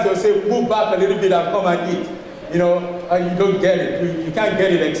 sometimes they'll say, move back a little bit and come and eat. You know, you don't get it. You can't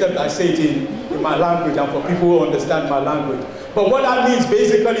get it except I say it in my language and for people who understand my language. But what that means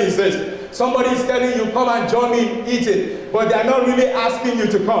basically is this. Somebody is telling you, come and join me in eating, but they are not really asking you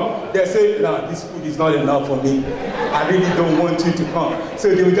to come. They say, no, this food is not enough for me. I really don't want you to come.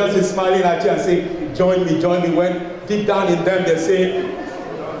 So they will just be smiling at you and say, join me, when deep down in them, they're saying,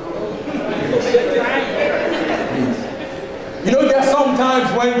 you know, there are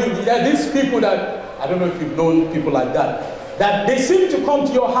sometimes when there are these people that, I don't know if you've known people like that, that they seem to come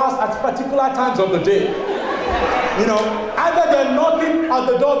to your house at particular times of the day. You know, either they're knocking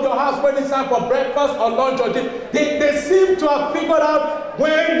at the door of your house when it's time for breakfast or lunch or dinner. They seem to have figured out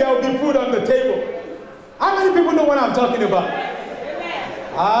when there will be food on the table. How many people know what I'm talking about?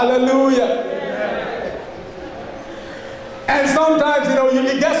 Hallelujah. And sometimes, you know,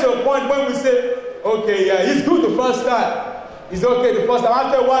 it gets to a point when we say, okay, yeah, he's good the first time. He's okay the first time.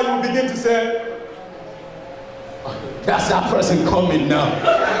 After a while, you begin to say, that's that person coming now.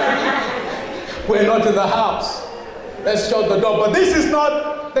 We're not in the house. Let's shut the door. But this is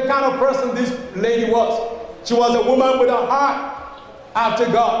not the kind of person this lady was. She was a woman with a heart after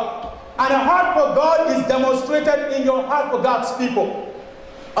God. And a heart for God is demonstrated in your heart for God's people.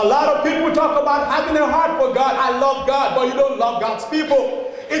 A lot of people talk about having a heart for God. I love God, but you don't love God's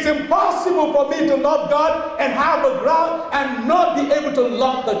people. It's impossible for me to love God and have a ground and not be able to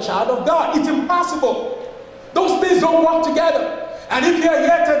love the child of God. It's impossible. Those things don't work together. And if you're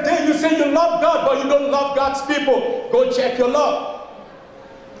here today, you say you love God, but you don't love God's people, go check your love.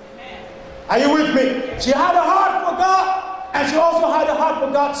 Are you with me? She had a heart for God, and she also had a heart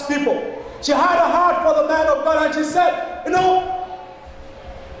for God's people. She had a heart for the man of God, and she said, you know,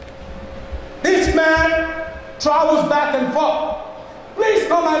 this man travels back and forth. Please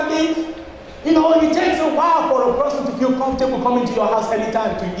come and eat. You know, it takes a while for a person to feel comfortable coming to your house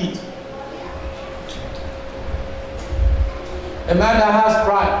anytime to eat. A man that has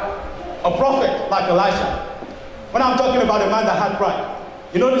pride, a prophet like Elisha. When I'm talking about a man that had pride,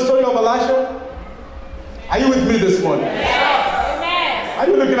 you know the story of Elisha? Are you with me this morning? Yes. Are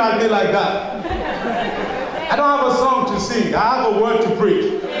you looking at me like that? I don't have a song to sing. I have a word to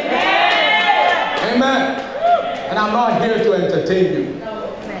preach. Amen. Amen. And I'm not here to entertain you.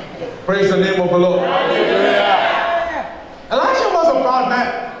 Praise the name of the Lord. Hallelujah. Elisha was a proud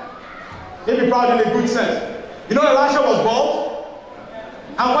man. Maybe proud in a good sense. You know, Elisha was bald.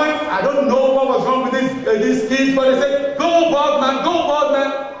 And when, I don't know what was wrong with these kids, but they said, go bald man, go bald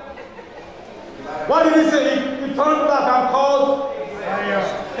man. What did he say? He turned back and called.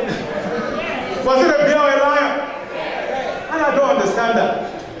 Was it a bear or a lion? And I don't understand that.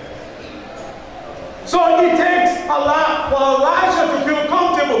 So it takes a lot for Elisha to feel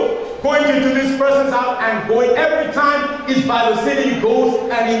comfortable going into this person's house and going. Every time he's by the city, he goes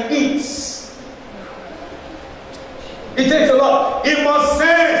and he eats. It takes a lot. It must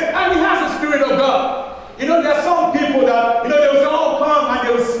sense. And he has the Spirit of God. You know, there are some people that, you know, they'll say, oh, come, and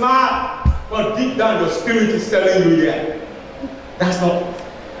they'll smile. But deep down, your spirit is telling you, yeah, that's not.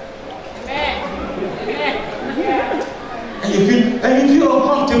 And you feel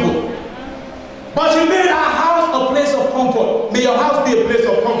uncomfortable. But you made our house a place of comfort. May your house be a place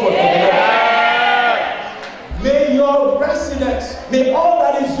of comfort for the Lord. May your residence, may all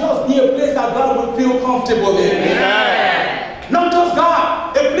that is yours be a place that God will feel comfortable in. Amen. Not just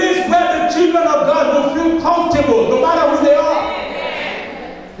God, a place where the children of God will feel comfortable, no matter who they are.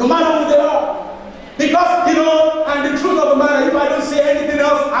 No matter who they are. Because, you know, and the truth of the matter, if I don't say anything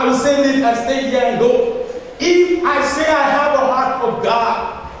else, I will say this and stay here and go. If I say I have a heart for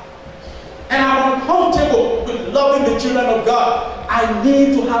God, and I'm uncomfortable with loving the children of God, I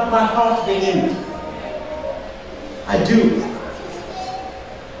need to have my heart renewed. I do.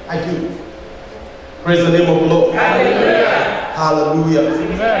 I do. Praise the name of the Lord. Hallelujah. Hallelujah.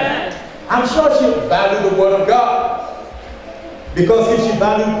 Amen. I'm sure she valued the word of God. Because if she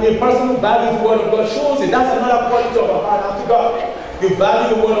valued, a person who values the word of God shows it. That's another quality of her heart after God. You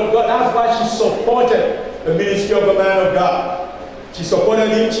value the word of God. That's why she supported the ministry of the man of God. She supported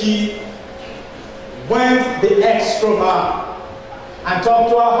him. She went the extra mile and talked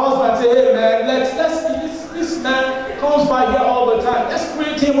to her husband and said, hey man, this man comes by here all the time. Let's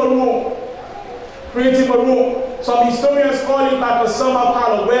create him a room. Create him a room. Some historians call it like a summer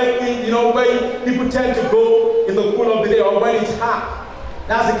parlor where people tend to go in the cool of the day or when it's hot.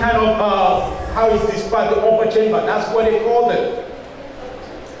 That's the kind of how it's described, the upper chamber. That's what they called it.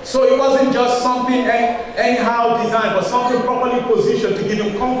 So it wasn't just something anyhow designed, but something properly positioned to give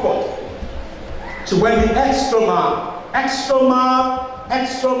him comfort. So when the extra mile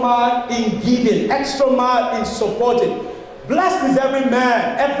in giving, extra mile in supporting. Blessed is every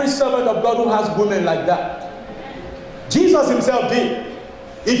man, every servant of God who has women like that. Jesus himself did.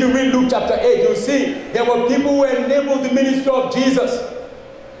 If you read Luke chapter 8, you'll see there were people who enabled the ministry of Jesus.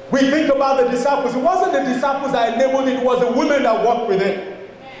 We think about the disciples. It wasn't the disciples that enabled it, it was the women that worked with him.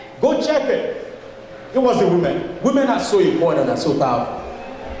 Go check it. It was the women. Women are so important and so powerful.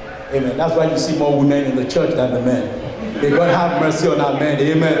 Amen. That's why you see more women in the church than the men. May God have mercy on our men.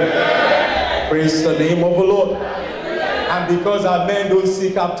 Amen. Praise the name of the Lord. And because our men don't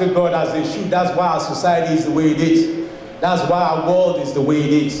seek after God as they should, that's why our society is the way it is. That's why our world is the way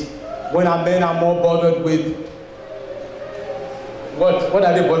it is. When our men are more bothered with, what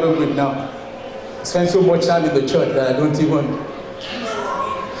are they bothered with now? I spend so much time in the church that I don't even.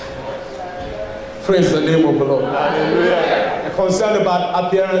 Praise the name of the Lord. Hallelujah. They're concerned about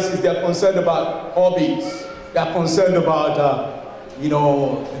appearances. They're concerned about hobbies. They're concerned about,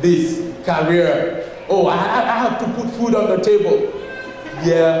 this career. Oh, I have to put food on the table.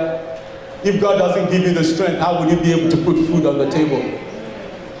 Yeah. If God doesn't give you the strength, how will you be able to put food on the table?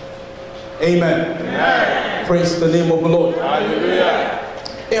 Amen. Amen. Praise the name of the Lord. Hallelujah.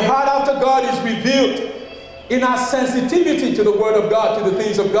 A heart after God is revealed in our sensitivity to the Word of God, to the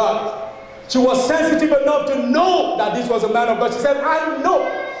things of God. She was sensitive enough to know that this was a man of God. She said, I know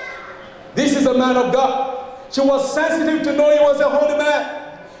this is a man of God. She was sensitive to know he was a holy man.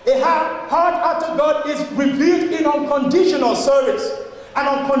 A heart after God is revealed in unconditional service, an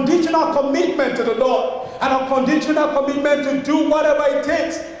unconditional commitment to the Lord, an unconditional commitment to do whatever it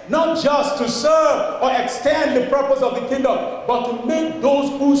takes, not just to serve or extend the purpose of the kingdom, but to make those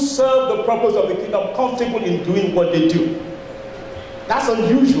who serve the purpose of the kingdom comfortable in doing what they do. That's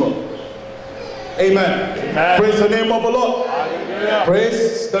unusual. Amen. Amen. Praise the name of the Lord. Hallelujah.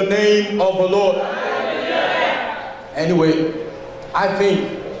 Praise the name of the Lord. Hallelujah. Anyway, I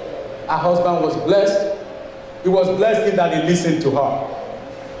think her husband was blessed. He was blessed in that he listened to her.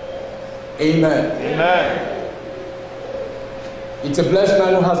 Amen. Amen. It's a blessed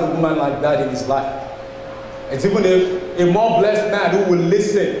man who has a woman like that in his life. It's even a more blessed man who will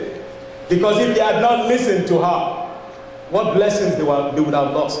listen. Because if he had not listened to her, what blessings they would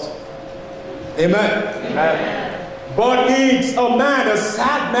have lost. Amen. Amen. But it's a man, a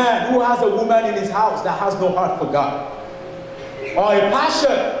sad man, who has a woman in his house that has no heart for God. Or a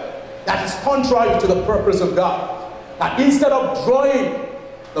passion that is contrary to the purpose of God. That instead of drawing,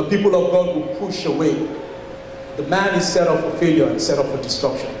 the people of God will push away. The man is set up for failure and set up for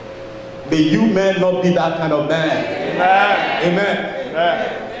destruction. May you men not be that kind of man. Amen. Amen.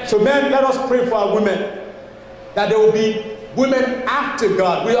 Amen. So men, let us pray for our women. That there will be women after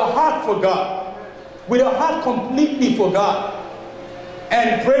God, with a heart for God. With a heart completely for God.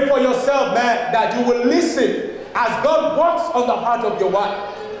 And pray for yourself, man, that you will listen as God works on the heart of your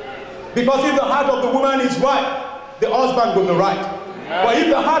wife. Because if the heart of the woman is right, the husband will be right. Amen. But if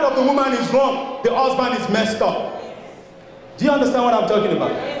the heart of the woman is wrong, the husband is messed up. Do you understand what I'm talking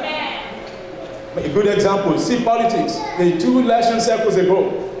about? Amen. A good example, see politics. The 2 election cycles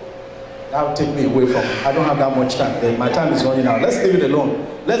ago. That will take me away from it. I don't have that much time. My time is running out. Let's leave it alone.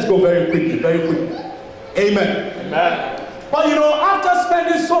 Let's go very quickly, very quickly. Amen. Amen. But after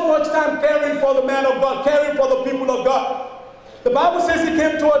spending so much time caring for the man of God, caring for the people of God, the Bible says it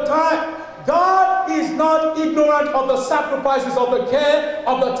came to a time, God is not ignorant of the sacrifices, of the care,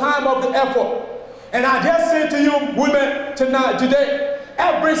 of the time, of the effort. And I just say to you, women, today,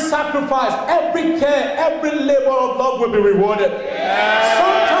 every sacrifice, every care, every labor of love will be rewarded. Yeah.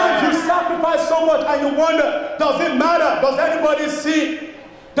 Sometimes you sacrifice so much and you wonder, does it matter? Does anybody see?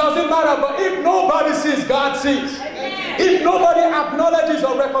 Does it matter? But if nobody sees, God sees. If nobody acknowledges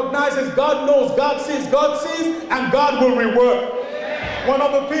or recognizes, God knows, God sees, and God will reward. One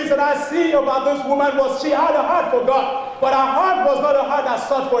of the things that I see about this woman was she had a heart for God, but her heart was not a heart that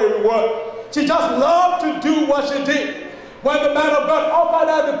sought for a reward. She just loved to do what she did. When the man of God offered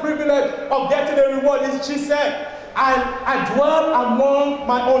her the privilege of getting a reward, she said, I dwell among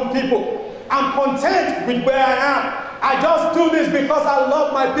my own people. I'm content with where I am. I just do this because I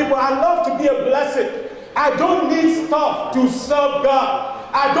love my people. I love to be a blessing. I don't need stuff to serve God.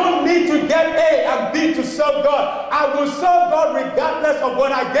 I don't need to get A and B to serve God. I will serve God regardless of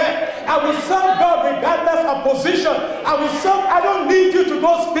what I get. I will serve God regardless of position. I don't need you to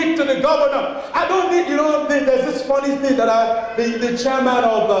go speak to the governor. I don't need, there's this funny thing that the chairman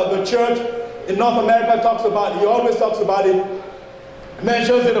of the church in North America talks about. He always talks about it.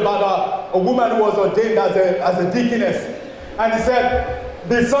 Mentions it about a woman who was ordained as a deaconess. And he said,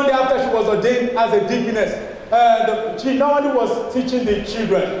 the Sunday after she was ordained as a deaconess, she not only was teaching the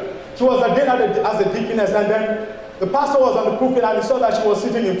children, she was ordained as a deaconess, and then the pastor was on the pulpit and he saw that she was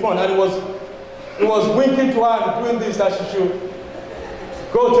sitting in front, and he was winking to her and doing this, that she should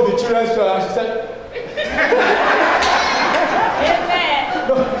go to the children's church, and she said,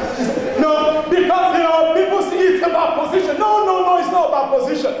 no, because people see it's about position. No, it's not about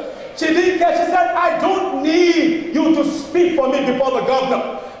position. She didn't care. She said, I don't need you to speak for me before the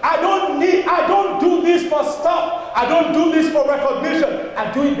governor. I don't do this for stuff. I don't do this for recognition.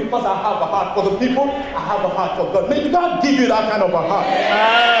 I do it because I have a heart for the people. I have a heart for God. May God give you that kind of a heart.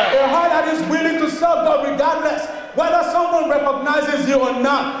 A heart that is willing to serve God regardless whether someone recognizes you or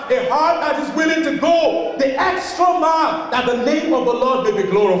not. A heart that is willing to go the extra mile that the name of the Lord may be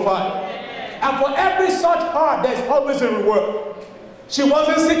glorified. And for every such heart, there's always a reward. She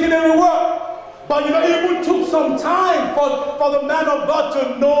wasn't seeking a reward. But it even took some time for the man of God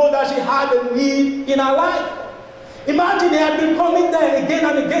to know that she had a need in her life. Imagine he had been coming there again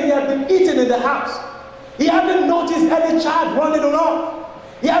and again. He had been eating in the house. He hadn't noticed any child running around.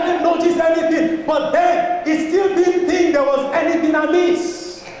 He hadn't noticed anything. But then he still didn't think there was anything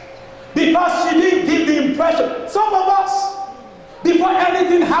amiss. Because she didn't give the impression. Some of us, before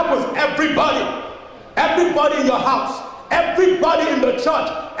anything happens, everybody in your house, everybody in the church,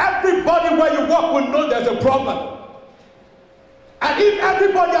 everybody where you work will know there's a problem. And if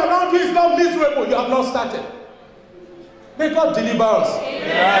everybody around you is not miserable, you have not started. May God deliver us.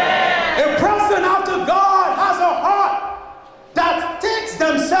 A person after God has a heart that takes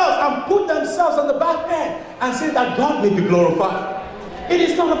themselves and put themselves on the back end and say that God may be glorified. It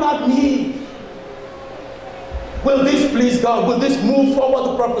is not about me. Will this please God? Will this move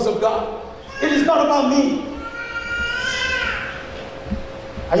forward the purpose of God? It is not about me.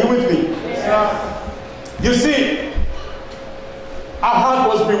 Are you with me? Yes. You see, our heart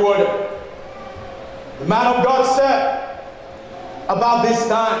was rewarded. The man of God said, about this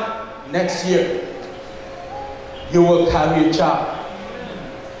time next year, you will carry a child.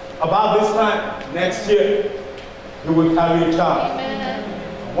 About this time next year, you will carry a child.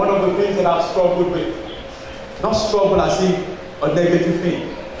 Amen. One of the things that I've struggled with, not struggle as if a negative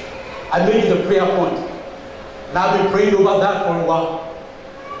thing. I made it a prayer point. And I've been praying over that for a while.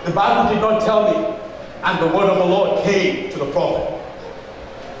 The Bible did not tell me, and the word of the Lord came to the prophet.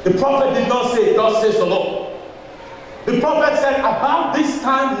 The prophet did not say, "Thus says the Lord." The prophet said, about this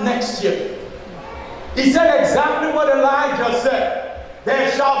time next year. He said exactly what Elijah said.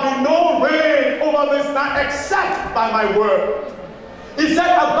 There shall be no rain over this land except by my word. He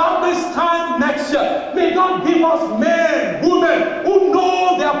said about this time next year, may God give us men, women who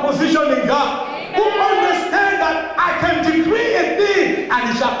know their position in God. Who understand that I can decree a thing and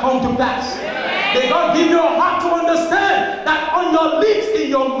it shall come to pass. May God give you a heart to understand that on your lips, in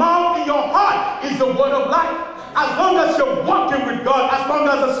your mouth, in your heart is the word of life. As long as you're walking with God, as long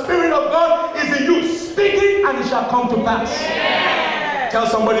as the Spirit of God is in you, speaking and it shall come to pass. Tell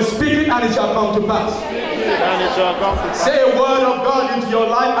somebody, speaking and it shall come to pass. And it shall come to pass. Say a word of God into your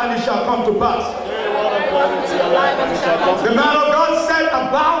life and it shall come to pass. The man of God said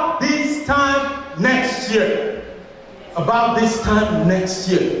about this time next year. About this time next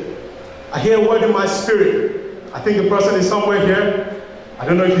year. I hear a word in my spirit. I think the person is somewhere here. I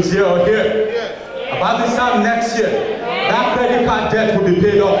don't know if he's here or here. Yes. About this time next year, that credit card debt will be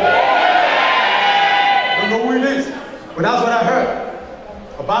paid off. I don't know who it is, but that's what I heard.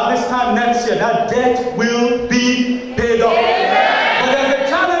 About this time next year, that debt will be paid off. But there's a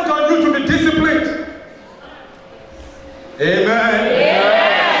challenge on you to be disciplined. Amen.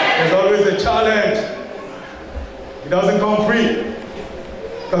 There's always a challenge. It doesn't come free.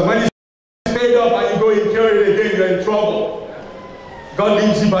 Because when it's paid up and you go incur it again, you're in trouble. God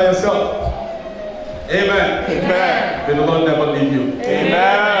leaves you by yourself. Amen. Amen. May the Lord never leave you.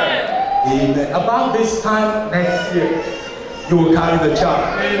 Amen. Amen. About this time next year, you will carry the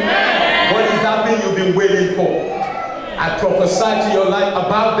child. Amen. What is that thing you've been waiting for? I prophesy to your life,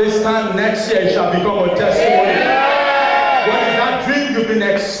 about this time next year, it shall become a testimony. Amen. What is that dream you've been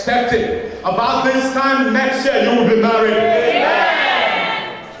expecting? About this time next year, you will be married. Amen.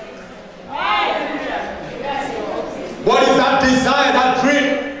 What is that desire, that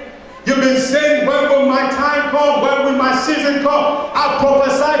dream? You've been saying, when will my time come? When will my season come? I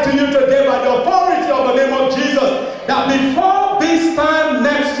prophesy to you today by the authority of the name of Jesus that before this time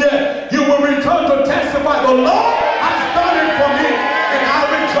next year, you will return to testify. The Lord has done it for me, and I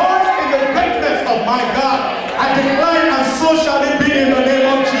rejoice in the greatness of my God. I declare, and so shall it be in the name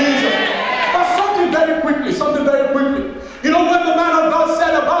of Jesus. But something very quickly. You know, when the man of God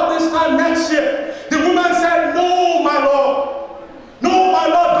said about this time next year, the woman said, "No, my Lord. No, my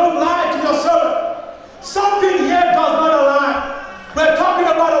Lord, don't lie to your servant." Something here does not align. We're talking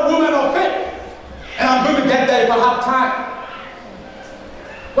about a woman of faith. And I'm going to get there if I have time.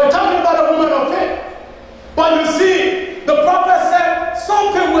 We're talking about a woman of faith. But you see, the prophet said,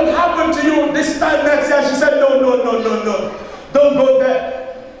 something will happen to you this time next year. She said, no. Don't go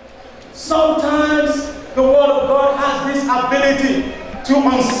there. Sometimes the word of God has this ability to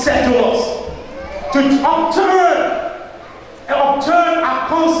unsettle us, to upturn upturn our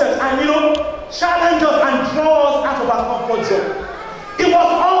concepts and, challenge us and draw us out of our comfort zone. It was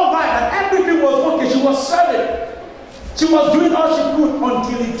all right and everything was okay. She was serving. She was doing all she could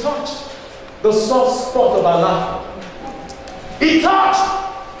until he touched the soft spot of her life. He touched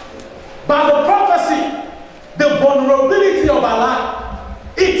by the prophecy, the vulnerability of her life.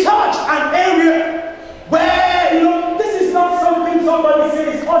 He touched an area where, this is not something somebody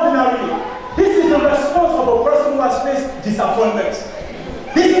says ordinarily. This is the response of a person who has faced disappointments.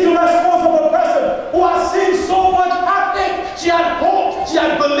 This is the response of a person who has seen so much heartache. She had hoped, she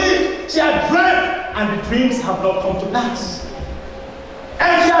had believed, she had dreamt, and the dreams have not come to pass.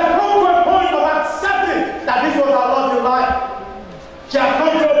 And she had come to a point of accepting that this was her lot in life. She had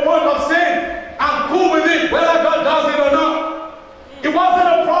come to a point of saying, I'm cool with it, whether God does it or not. It wasn't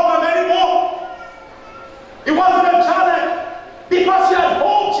a problem anymore. It wasn't a challenge. Because she had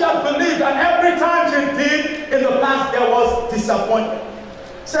hoped, she had believed, and every time she did in the past, there was disappointment.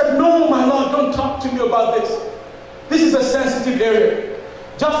 Said, no, my Lord, don't talk to me about this. This is a sensitive area.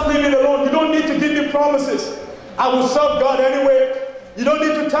 Just leave it alone. You don't need to give me promises. I will serve God anyway. You don't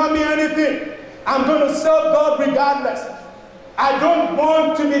need to tell me anything. I'm going to serve God regardless. I don't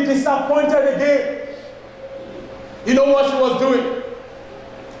want to be disappointed again. You know what she was doing?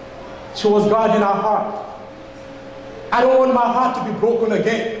 She was guarding her heart. I don't want my heart to be broken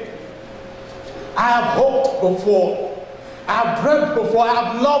again. I have hoped before. I have dreamt before. I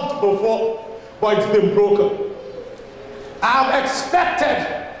have loved before. But it's been broken. I have expected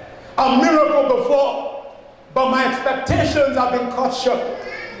a miracle before. But my expectations have been cut short.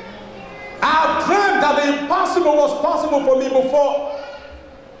 I have dreamt that the impossible was possible for me before.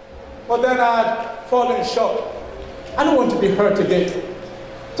 But then I had fallen short. I don't want to be hurt again.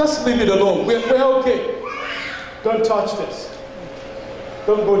 Just leave it alone. We're okay. Don't touch this.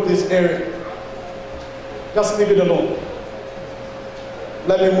 Don't go to this area. Just leave it alone.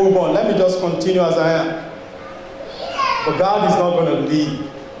 Let me move on. Let me just continue as I am. But God is not going to leave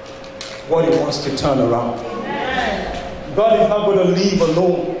what He wants to turn around. God is not going to leave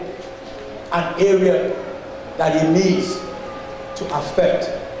alone an area that He needs to affect.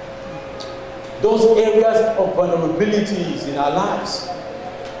 Those areas of vulnerabilities in our lives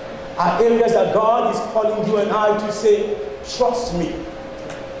are areas that God is calling you and I to say, trust me.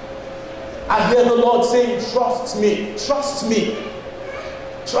 I hear the Lord saying, trust me, trust me,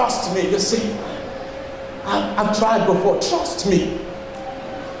 trust me. You see, I've tried before. Trust me,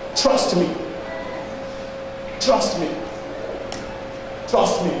 trust me, trust me,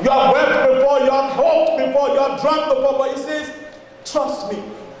 trust me. You have wept before, you have hoped before, you have drunk before, but He says, trust me.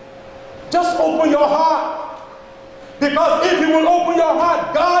 Just open your heart. Because if you will open your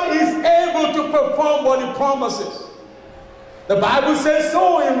heart, God is able to perform what He promises. The Bible says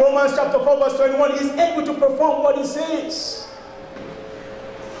so in Romans chapter 4 verse 21. He's able to perform what He says.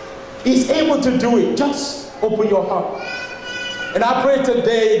 He's able to do it. Just open your heart. And I pray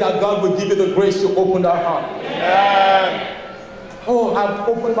today that God will give you the grace to open that heart. Amen. Oh, I've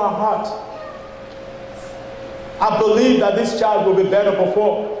opened my heart. I believe that this child will be better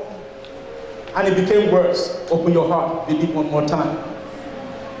before. And it became worse. Open your heart. Believe one more time.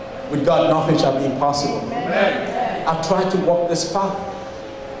 With God, nothing shall be impossible. Amen. I've tried to walk this path.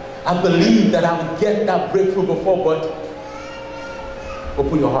 I believe that I will get that breakthrough before, but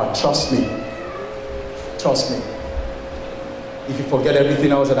open your heart. Trust me. Trust me. If you forget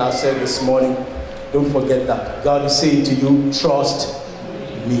everything else that I said this morning, don't forget that. God is saying to you, trust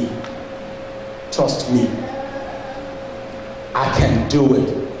me. Trust me. I can do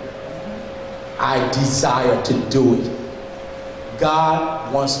it. I desire to do it.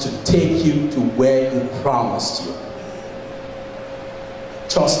 God wants to take you to where He promised you.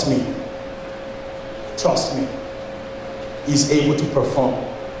 Trust me. Trust me. He's able to perform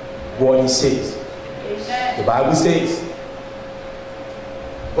what He says. The Bible says,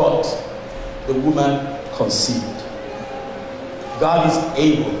 but the woman conceived. God is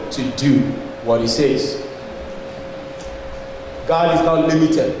able to do what He says. God is not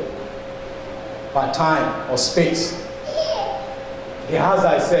limited by time or space. As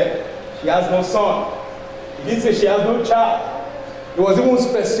I said, she has no son. He didn't say she has no child. He was even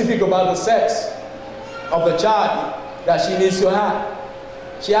specific about the sex of the child that she needs to have.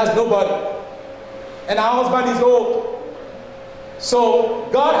 She has nobody. And her husband is old. So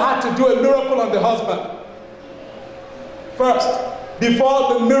God had to do a miracle on the husband first,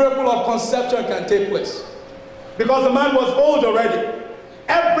 before the miracle of conception can take place. Because the man was old already.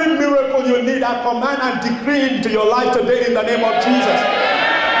 Every miracle you need, I command and decree into your life today in the name of Jesus.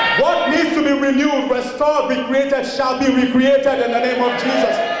 What needs to be renewed, restored, recreated, shall be recreated in the name of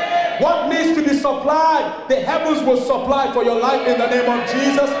Jesus. What needs to be supplied, the heavens will supply for your life in the name of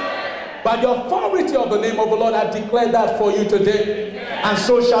Jesus. By the authority of the name of the Lord, I declare that for you today. And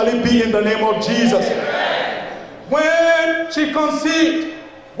so shall it be in the name of Jesus. When she conceived,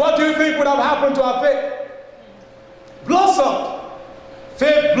 what do you think would have happened to her faith? Blossomed.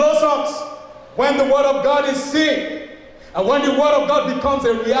 Faith blossoms when the word of God is seen. And when the word of God becomes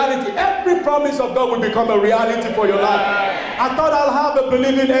a reality, every promise of God will become a reality for your life. I thought I'll have a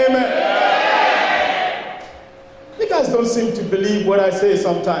believing amen. You guys don't seem to believe what I say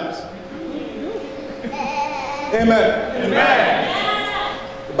sometimes. Amen. Amen.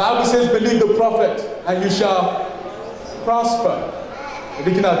 The Bible says, believe the prophet and you shall prosper. You're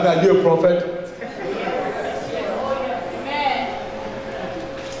looking at me, are you a prophet?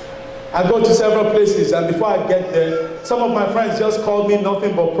 I go to several places, and before I get there, some of my friends just call me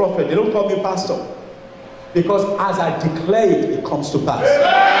nothing but prophet. They don't call me pastor. Because as I declare it, it comes to pass.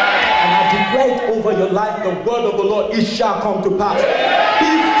 And I declare it over your life, the word of the Lord, it shall come to pass.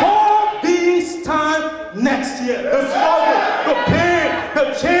 Before this time next year, the struggle, the pain,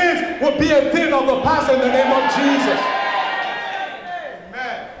 the change will be a thing of the past in the name of Jesus.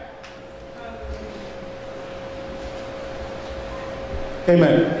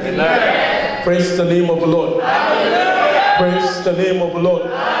 Amen. Amen. Praise the name of the Lord. Hallelujah. Praise the name of the Lord.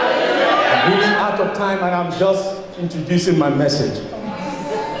 Hallelujah. I'm really out of time and I'm just introducing my message.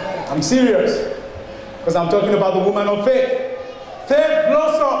 I'm serious because I'm talking about the woman of faith. Faith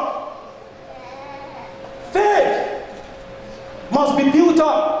blossom. Faith must be built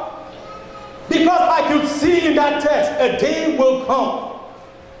up because I could see in that text a day will come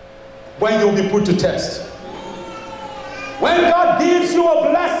when you'll be put to test. When God gives you a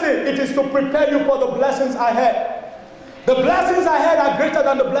blessing, it is to prepare you for the blessings ahead. The blessings ahead are greater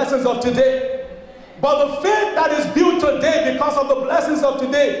than the blessings of today. But the faith that is built today because of the blessings of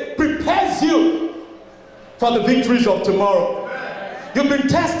today prepares you for the victories of tomorrow. You've been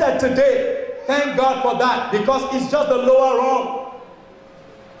tested today. Thank God for that, because it's just the lower rung.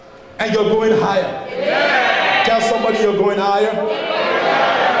 And you're going higher. Yeah. Tell somebody you're going higher.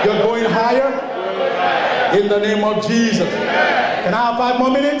 You're going higher. In the name of Jesus. Can I have 5 more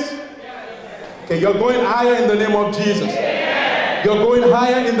minutes? Okay, you're going higher in the name of Jesus. You're going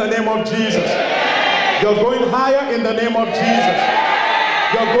higher in the name of Jesus. You're going higher in the name of Jesus.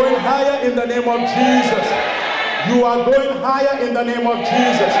 You're going higher in the name of Jesus. You are going higher in the name of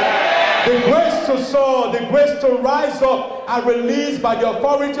Jesus. The grace to soar, the grace to rise up are released by the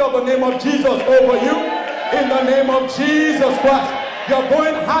authority of the name of Jesus over you. In the name of Jesus Christ. You're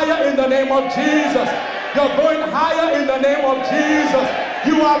going higher in the name of Jesus. You're going higher in the name of Jesus.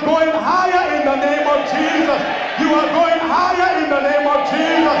 You are going higher in the name of Jesus. You are going higher in the name of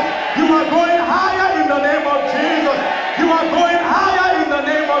Jesus. You are going higher in the name of Jesus. You are going higher in the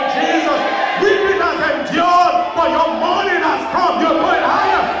name of Jesus. Weeping has endured, but your morning has come. You're going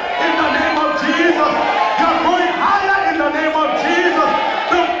higher in the name of Jesus. You're going higher in the name of Jesus.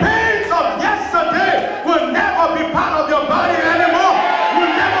 The pains of yesterday will never be part of your body anymore.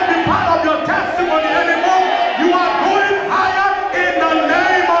 Will never be part of your testimony anymore. You are going higher in the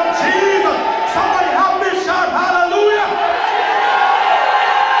name of Jesus. Somebody help me shout hallelujah.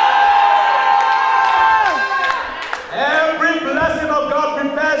 Every blessing of God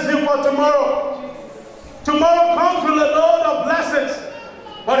prepares you for tomorrow. Tomorrow comes with a load of blessings,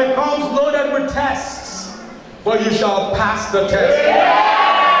 but it comes loaded with tests. But you shall pass the test.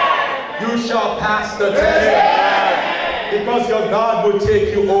 You shall pass the test. Because your God will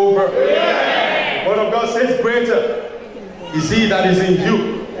take you over. Word of God says, greater is he that is in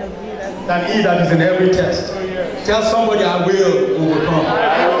you than he that is in every test. Tell somebody, I will overcome.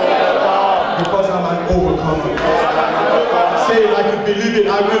 Because I'm an overcomer. Say it like you believe it,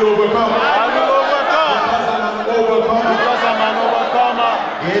 I will overcome. Because I'm an overcomer.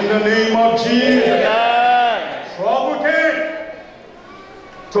 In the name of Jesus. Trouble came.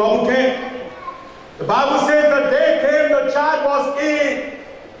 Trouble came. The Bible says the day came, the child was in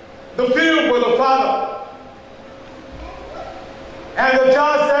the field with the father. And the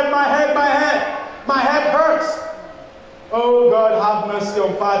child said, my head hurts. Oh God, have mercy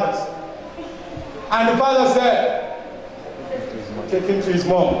on fathers. And the father said, take him to his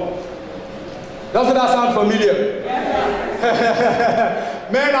mom. Doesn't that sound familiar?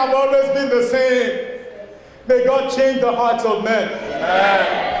 Yes. Men have always been the same. May God change the hearts of men.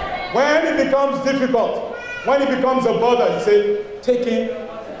 Amen. When it becomes difficult, when it becomes a bother, you say, take him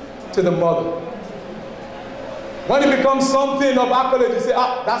to the mother. When it becomes something of accolade, you say,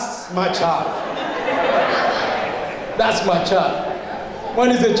 that's my child. That's my child.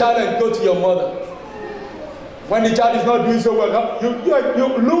 When it's a challenge, go to your mother. When the child is not doing so well, you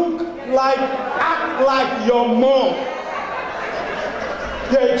look like, act like your mom.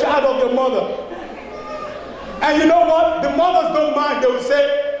 You're a child of your mother. And you know what? The mothers don't mind. They will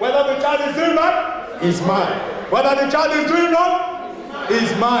say, whether the child is doing right, it's mine. Whether the child is doing wrong,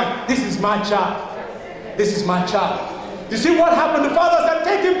 it's mine. This is my child. This is my child. You see what happened? The father said,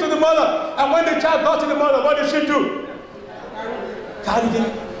 take him to the mother. And when the child got to the mother, what did she do? Carried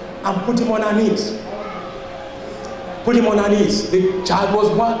him and put him on her knees. Put him on her knees. The child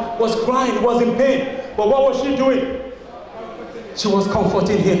was crying, was in pain. But what was she doing? She was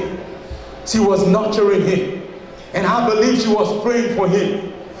comforting him. She was nurturing him. And I believe she was praying for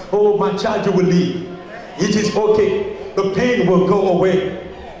him. Oh, my child, you will leave. It is okay. The pain will go away.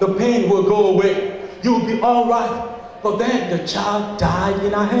 The pain will go away. You will be all right. But then the child died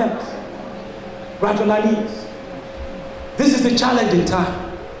in our hands. Right on our knees. This is the challenging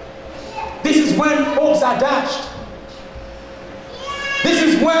time. This is when hopes are dashed. This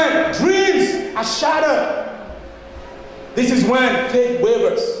is when dreams are shattered. This is when faith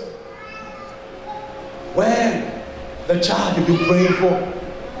wavers. When the child you've been praying for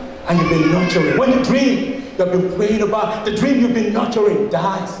and you've been nurturing, when the dream you've been praying about, the dream you've been nurturing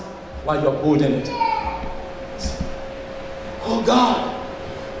dies while you're holding it. Oh God,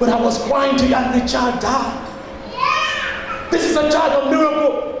 but I was crying to you and the child died. This is a child of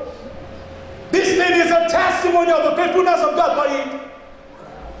miracle. This thing is a testimony of the faithfulness of God, but he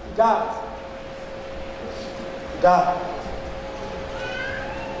died. He died.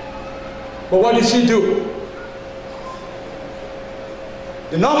 But what did she do?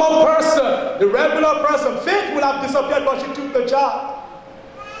 The normal person, the regular person, faith will have disappeared, but she took the child.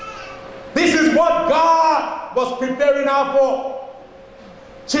 This is what God was preparing her for.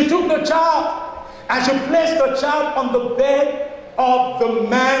 She took the child and she placed the child on the bed of the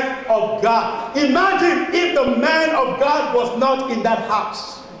man of God. Imagine if the man of God was not in that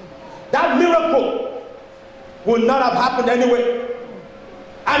house. That miracle would not have happened anyway.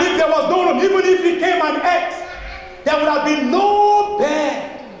 And if there was no room, even if he came and ate, there would have been no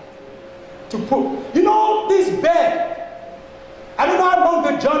bed to put. You know, this bed, I don't know how long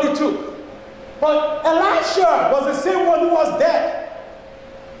the journey took, but Elisha was the same one who was dead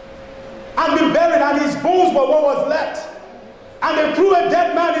and been buried, and his bones were what was left. And they threw a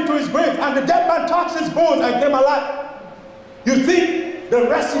dead man into his grave, and the dead man touched his bones and came alive. You think the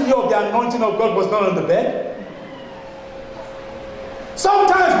residue of the anointing of God was not on the bed?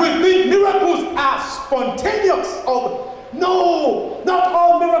 Sometimes we think miracles are spontaneous. No, not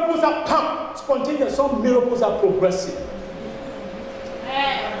all miracles are spontaneous. Some miracles are progressive.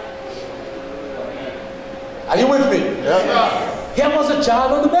 Are you with me? Yes. Here was a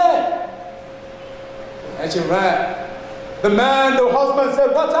child on the bed. And she ran. The husband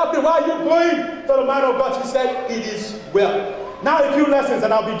said, what's happening? Why are you going? To the man of God, she said, it is well. Now a few lessons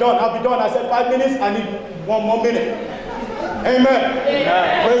and I'll be done. I said 5 minutes, I need 1 more minute. Amen.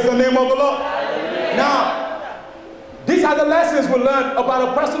 Amen. Praise the name of the Lord. Amen. Now, these are the lessons we learn about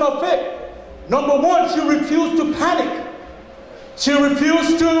a person of faith. Number one, she refused to panic. She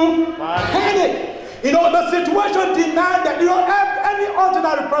refused to panic. You know, the situation demanded, any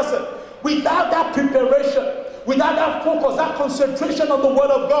ordinary person, without that preparation, without that focus, that concentration on the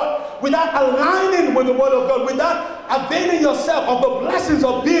Word of God, without aligning with the Word of God, without availing yourself of the blessings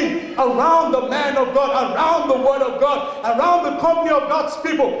of being around the man of God, around the Word of God, around the company of God's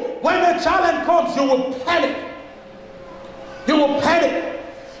people, when a challenge comes, you will panic. You will panic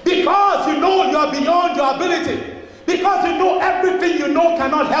because you know you are beyond your ability, because you know everything you know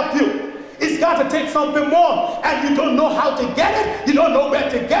cannot help you. It's got to take something more, and you don't know how to get it, you don't know where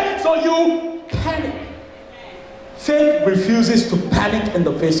to get it, so you panic. Faith refuses to panic in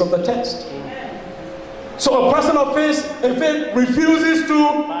the face of the test. So a person of faith refuses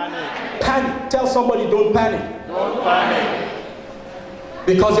to panic. Tell somebody, don't panic. Don't panic.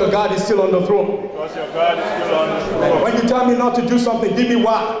 Because your God is still on the throne. Because your God is still on the throne. When you tell me not to do something, give me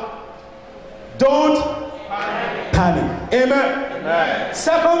why. Don't panic. Amen. Amen.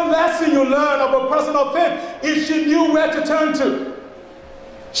 Second lesson you learn of a person of faith is she knew where to turn to.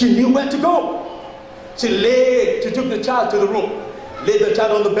 She knew where to go. She took the child to the room, laid the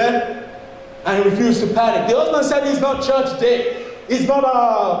child on the bed, and refused to panic. The husband said it's not church day, it's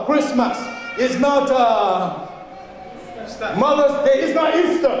not Christmas, it's not Mother's Day, it's not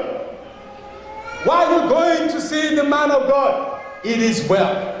Easter. Why are you going to see the man of God? It is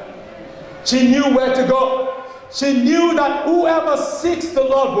well. She knew where to go. She knew that whoever seeks the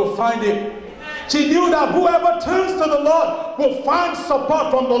Lord will find him. She knew that whoever turns to the Lord will find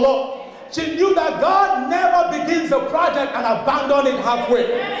support from the Lord. She knew that God never begins a project and abandons it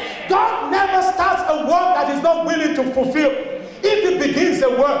halfway. God never starts a work that He's not willing to fulfill. If He begins a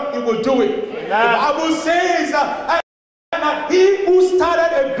work, He will do it. The Bible says that He who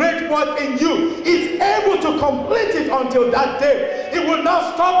started a great work in you is able to complete it until that day. It will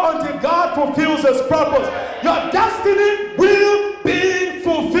not stop until God fulfills His purpose. Your destiny will be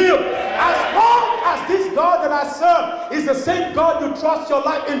fulfilled. As long as this God that I serve is the same God you trust your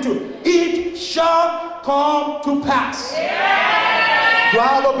life into, it shall come to pass. Do I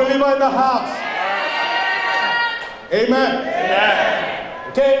have a believer in the house? Amen.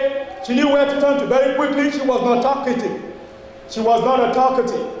 Okay, she knew where to turn to very quickly. She was not talkative. She was not a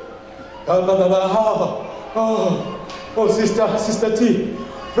talkative. Sister T,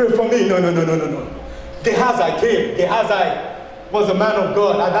 pray for me. No. Gehazi came. Gehazi was a man of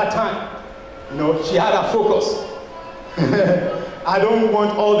God at that time. You know, she had a focus. I don't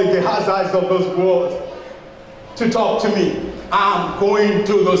want all the Gehazis of this world to talk to me. I'm going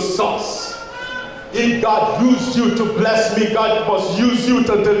to the source. If God used you to bless me, God must use you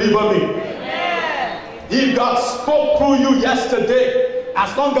to deliver me. If God spoke through you yesterday,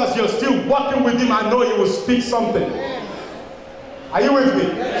 as long as you're still working with Him, I know He will speak something. Are you with me?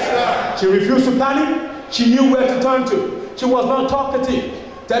 Yes, she refused to panic. She knew where to turn to. She was not talkative,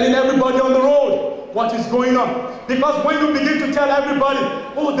 telling everybody on the road what is going on. Because when you begin to tell everybody,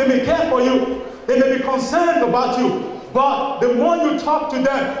 oh, they may care for you, they may be concerned about you, but the more you talk to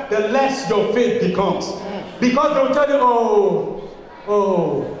them, the less your faith becomes. Because they will tell you,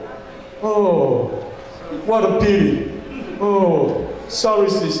 oh, what a pity. Oh, sorry,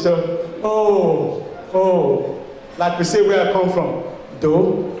 sister. Oh. Like we say where I come from.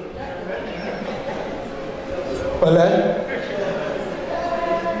 Do.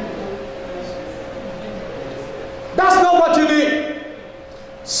 That's not what you need.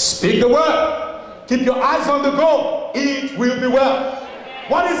 Speak the word. Keep your eyes on the goal. It will be well.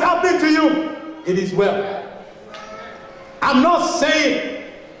 What is happening to you? It is well. I'm not saying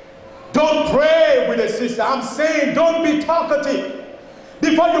don't pray with a sister. I'm saying don't be talkative.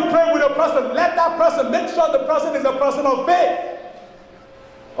 Before you pray with a person, let that person, make sure the person is a person of faith.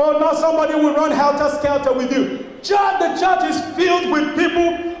 Oh, not somebody who will run helter-skelter with you. The church is filled with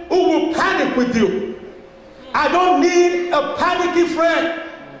people who will panic with you. I don't need a panicky friend.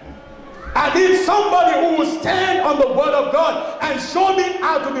 I need somebody who will stand on the word of God and show me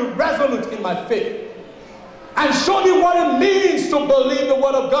how to be resolute in my faith. And show me what it means to believe the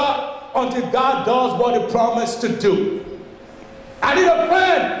word of God until God does what He promised to do. I need a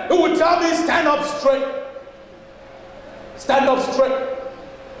friend who will tell me, stand up straight. Stand up straight.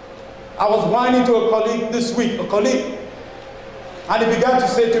 I was whining to a colleague this week, and he began to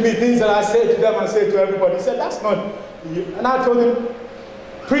say to me things that I say to them and say to everybody. He said, that's not you. And I told him,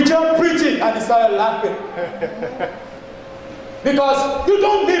 preacher, preach it. And he started laughing. Because you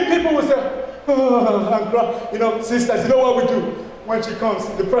don't need people who say, oh, you know, sisters, you know what we do when she comes?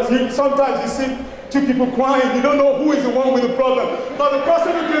 The person, sometimes you see two people crying, you don't know who is the one with the problem. But the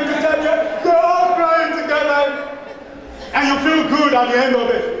person who came to tell you, they're all crying together, and you feel good at the end of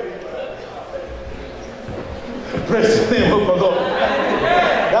it. Praise the name of the Lord.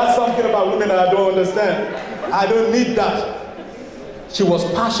 That's something about women that I don't understand. I don't need that. She was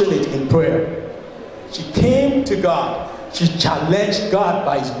passionate in prayer. She came to God. She challenged God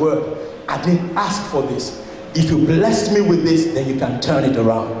by His word. I didn't ask for this. If you blessed me with this, then you can turn it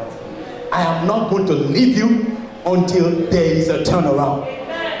around. I am not going to leave you until there is a turnaround.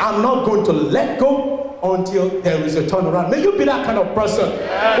 I'm not going to let go until there is a turnaround. May you be that kind of person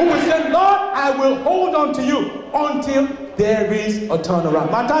who will say, Lord, I will hold on to you until there is a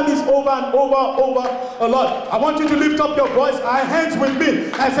turnaround. My time is over and over a lot. I want you to lift up your voice, our hands with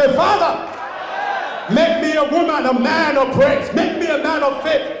me, and say, Father, make me a woman, a man of praise. Make me a man of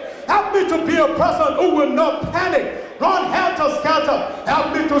faith. Help me to be a person who will not panic, run helter-skelter.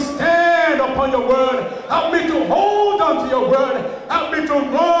 Help me to stand upon your word. Help me to hold on to your word. Help me to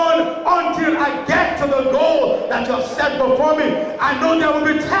run until I get to the goal that you have set before me. I know there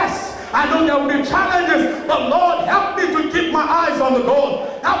will be tests. I know there will be challenges, but Lord, help me to keep my eyes on the goal.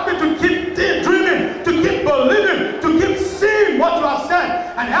 Help me to keep dreaming, to keep believing, to keep seeing what you have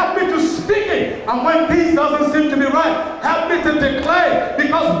said, and help me to speak it. And when peace doesn't seem to be right, help me to declare,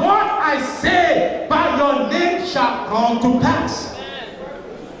 because what I say by your name shall come to pass.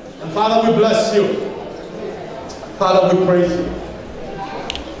 And Father, we bless you. Father, we praise you.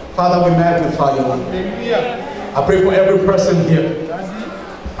 Father, we magnify your name. I pray for every person here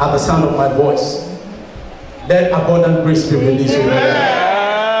at the sound of my voice. Let abundant grace be released over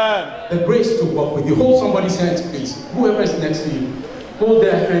them. The grace to walk with you. Hold somebody's hands, please. Whoever is next to you. hold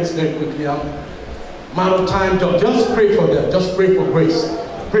their hands very quickly. I'm out of time. Just pray for them. Just pray for grace.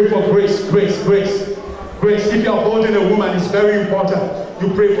 Pray for grace, grace, grace. Grace, if you're holding a woman, it's very important.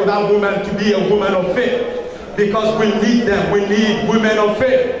 You pray for that woman to be a woman of faith. Because we need them. We need women of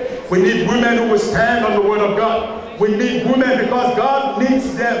faith. We need women who will stand on the word of God. We need women because God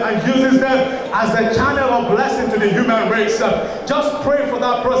needs them and uses them as a channel of blessing to the human race. Just pray for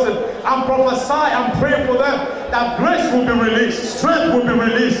that person and prophesy and pray for them that grace will be released, strength will be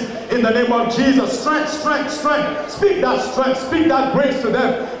released in the name of Jesus. Strength, strength, strength. Speak that strength, speak that grace to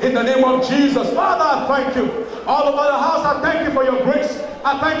them in the name of Jesus. Father, I thank you. All over the house, I thank you for your grace.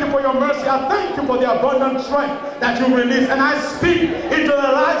 I thank you for your mercy. I thank you for the abundant strength that you release. And I speak into the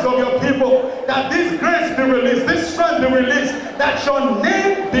lives of your people that this grace be released, this strength be released, that your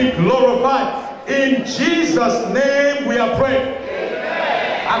name be glorified. In Jesus' name we are praying.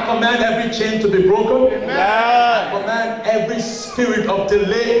 I command every chain to be broken. Amen. I command every spirit of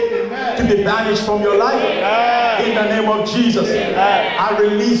delay to be banished from your life. Amen. In the name of Jesus. Amen. I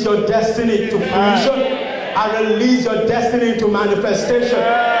release your destiny to fruition. I release your destiny into manifestation.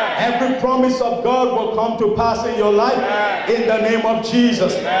 Every promise of God will come to pass in your life in the name of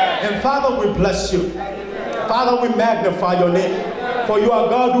Jesus. And Father, we bless you. Father, we magnify your name. For you are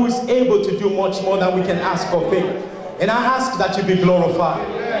God who is able to do much more than we can ask or think. And I ask that you be glorified.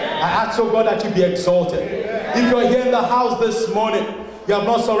 I ask, oh God, that you be exalted. If you're here in the house this morning, you have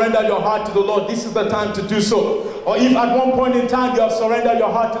not surrendered your heart to the Lord, this is the time to do so. Or if at one point in time you have surrendered your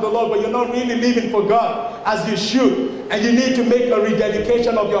heart to the Lord, but you're not really living for God as you should, and you need to make a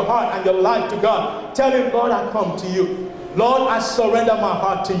rededication of your heart and your life to God, tell him, Lord, I come to you. Lord, I surrender my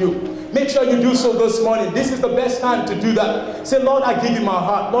heart to you. Make sure you do so this morning. This is the best time to do that. Say, Lord, I give you my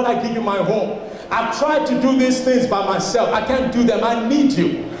heart. Lord, I give you my home. I've tried to do these things by myself. I can't do them. I need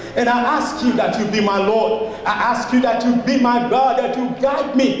you. And I ask you that you be my Lord. I ask you that you be my God, that you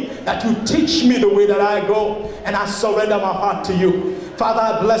guide me, that you teach me the way that I go. And I surrender my heart to you. Father,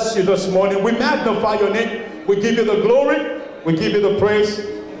 I bless you this morning. We magnify your name. We give you the glory. We give you the praise.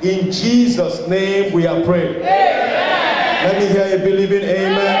 In Jesus' name we are praying. Amen. Let me hear you believing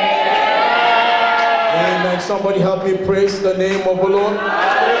amen. Amen. Somebody help me praise the name of the Lord.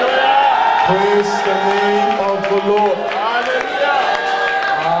 Praise the name of the Lord.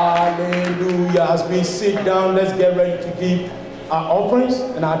 Hallelujah. As we sit down, let's get ready to give our offerings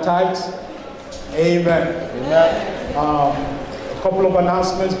and our tithes. Amen. Amen. A couple of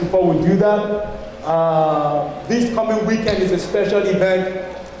announcements before we do that. This coming weekend is a special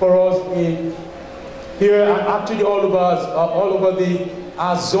event for us here, and actually all over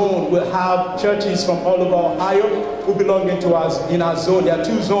our zone. We'll have churches from all over Ohio who belong in our zone. There are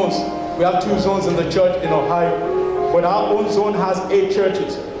 2 zones. We have 2 zones in the church in Ohio, but our own zone has 8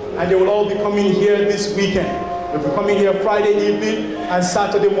 churches, and they will all be coming here this weekend. They'll be coming here Friday evening and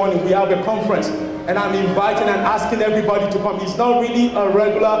Saturday morning. We have a conference, and I'm inviting and asking everybody to come. It's not really a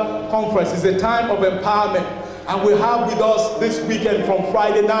regular conference. It's a time of empowerment, and we have with us this weekend from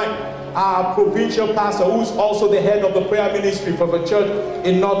Friday night our provincial pastor, who's also the head of the prayer ministry for the church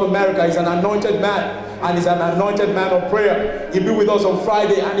in North America. He's an anointed man, and he's an anointed man of prayer. He'll be with us on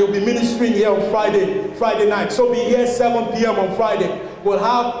Friday, and he'll be ministering here on Friday night. So be here 7 p.m. on Friday. We'll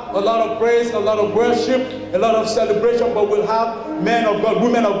have a lot of praise, a lot of worship, a lot of celebration, but we'll have men of God,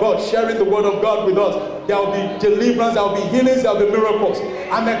 women of God sharing the word of God with us. There will be deliverance, there will be healings, there will be miracles.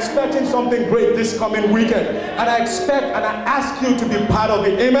 I'm expecting something great this coming weekend, and I expect and I ask you to be part of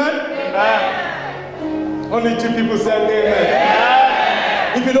it. Amen? Amen. Only 2 people said amen.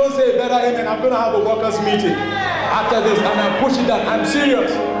 Amen. If you don't say better amen, I'm going to have a workers meeting after this, and I'm pushing that. I'm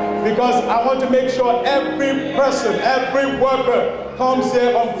serious, because I want to make sure every person, every worker comes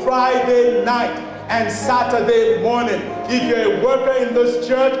here on Friday night and Saturday morning. If you're a worker in this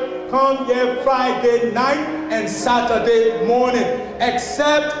church, come here Friday night and Saturday morning,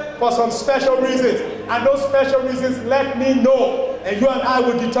 except for some special reasons. And those special reasons, let me know, and you and I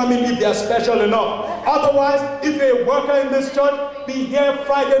will determine if they are special enough. Otherwise, if you're a worker in this church, be here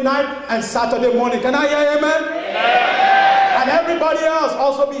Friday night and Saturday morning. Can I hear amen? Amen. And everybody else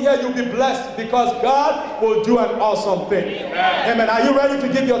also be here. You'll be blessed, because God will do an awesome thing. Amen. Amen. Are you ready to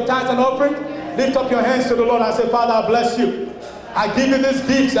give your tithes and offering? Lift up your hands to the Lord and say, Father, I bless you. I give you these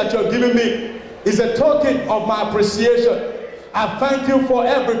gifts that you're giving me. It's a token of my appreciation. I thank you for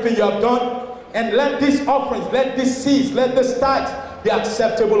everything you have done. And let these offerings, let these seeds, let this tithe be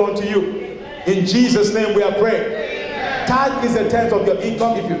acceptable unto you. In Jesus' name we are praying. Tithe is a tenth of your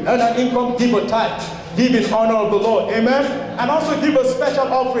income. If you earn an income, give a tithe. Give in honor of the Lord. Amen. And also give a special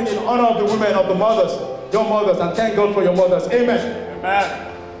offering in honor of the women, of the mothers, your mothers, and thank God for your mothers. Amen. Amen.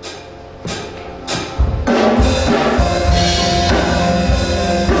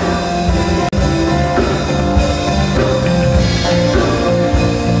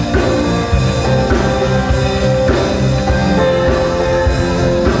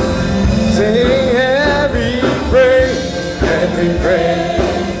 every praise,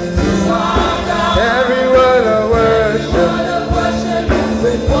 every word of worship,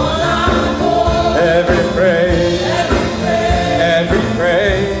 every praise, every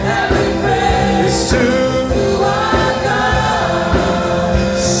praise is to our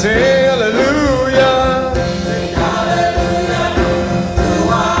God. Sing hallelujah,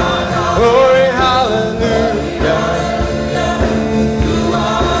 glory hallelujah,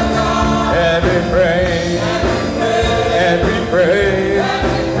 every praise, every praise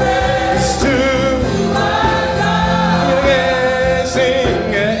is to our God. Yeah,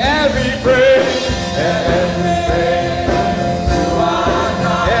 sing every praise, every praise to our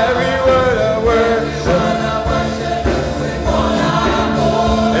God. Every word of worship,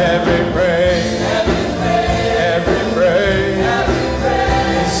 every praise, every praise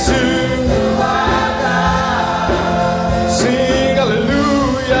is to our God. Sing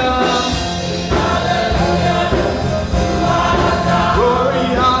hallelujah, glory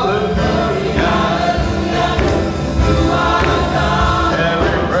hallelujah,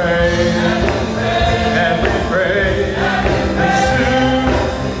 every praise, every praise is to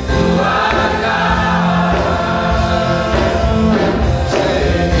our God.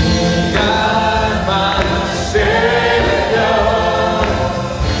 Sing God my Savior,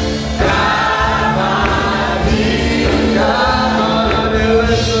 God my King, God my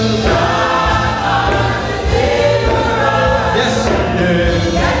deliverer. Yes, He is.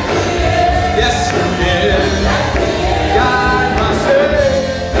 Yes, He is. God my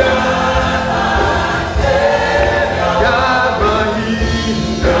Savior, God my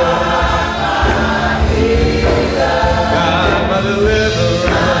healer, God my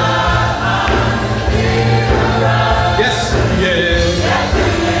deliverer. Yes, He is.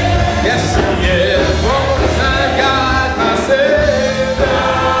 Yes, He is. One more time, God my Savior,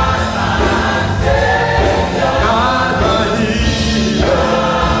 God my healer,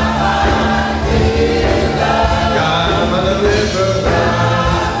 God my deliverer.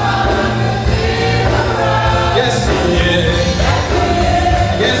 Yes, He is.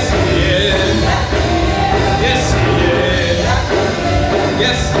 Yes, He is. Yes, He is.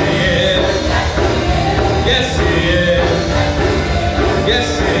 Yes, He is. Yes, He is. Yes,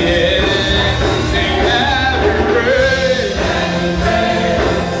 He is. Sing every praise,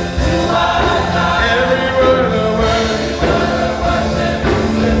 every word of worship,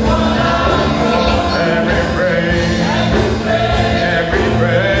 every praise, every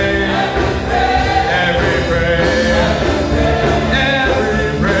praise, every praise, every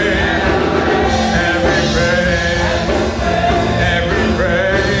praise, every praise, every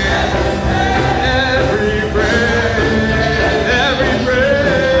praise, every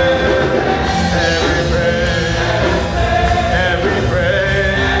praise, every praise, every praise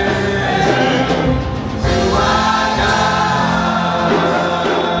to our God.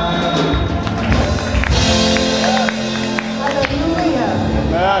 Hallelujah.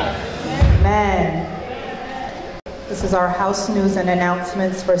 Amen. This is our house news and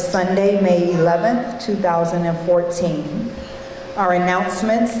announcements for Sunday, May 11th, 2014. Our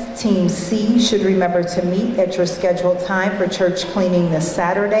announcements: Team C should remember to meet at your scheduled time for church cleaning this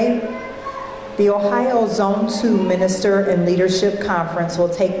Saturday. The Ohio Zone 2 Minister and Leadership Conference will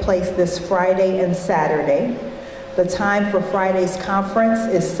take place this Friday and Saturday. The time for Friday's conference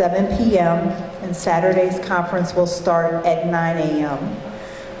is 7 p.m. and Saturday's conference will start at 9 a.m.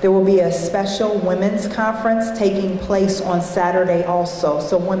 There will be a special women's conference taking place on Saturday also.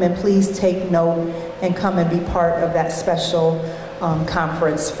 So women, please take note and come and be part of that special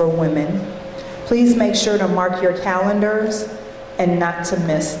conference for women. Please make sure to mark your calendars and not to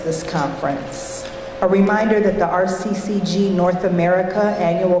miss this conference. A reminder that the RCCG North America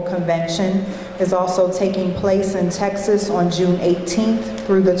Annual Convention is also taking place in Texas on June 18th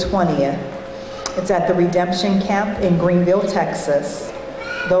through the 20th. It's at the Redemption Camp in Greenville, Texas.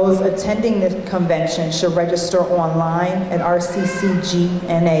 Those attending the convention should register online at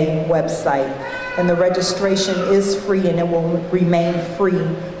RCCGNA website. And the registration is free and it will remain free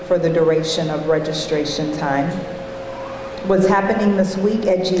for the duration of registration time. What's happening this week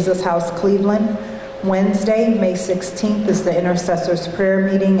at Jesus House Cleveland? Wednesday, May 16th is the Intercessors Prayer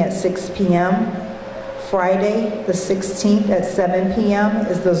Meeting at 6 p.m. Friday, the 16th at 7 p.m.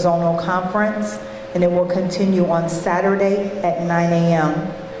 is the Zonal Conference, and it will continue on Saturday at 9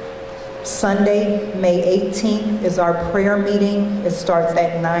 a.m. Sunday, May 18th is our prayer meeting. It starts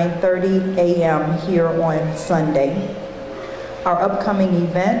at 9:30 a.m. here on Sunday. Our upcoming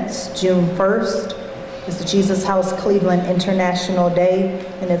events: June 1st is the Jesus House Cleveland International Day,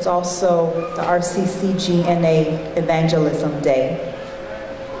 and it's also the RCCGNA Evangelism Day.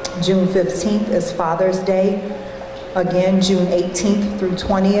 June 15th is Father's Day. Again, June 18th through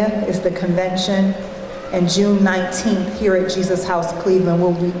 20th is the convention. And June 19th here at Jesus House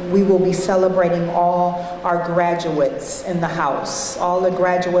Cleveland, we will be celebrating all our graduates in the house. All the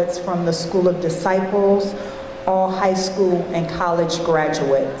graduates from the School of Disciples, all high school and college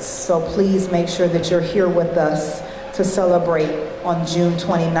graduates. So please make sure that you're here with us to celebrate on June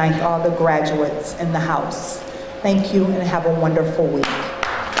 29th, all the graduates in the house. Thank you and have a wonderful week.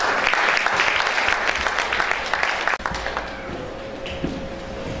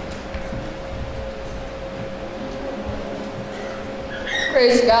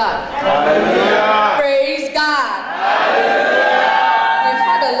 Praise God. Hallelujah. Praise God. Hallelujah. We've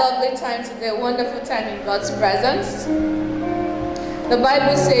had a lovely time today, a wonderful time in God's presence. The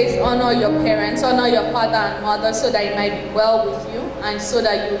Bible says, honor your parents, honor your father and mother so that it might be well with you and so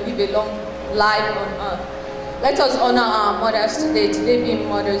that you live a long life on earth. Let us honor our mothers today, today being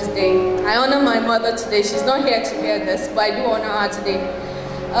Mother's Day. I honor my mother today. She's not here to hear this, but I do honor her today.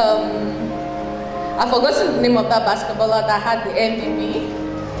 I've forgotten the name of that basketballer that had the MVP.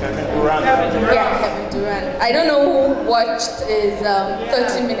 Kevin Durant. Yeah, Kevin Durant. I don't know who watched his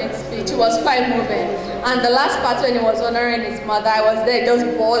 30-minute speech. It was quite moving. And the last part when he was honoring his mother, I was there just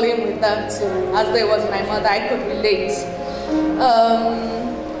bawling with them too. As though it was my mother, I could relate.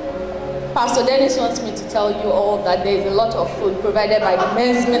 Pastor Dennis wants me to tell you all that there is a lot of food provided by the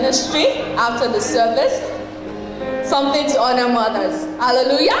men's ministry after the service. Something to honor mothers.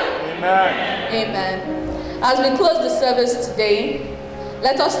 Hallelujah. Amen. Amen. As we close the service today,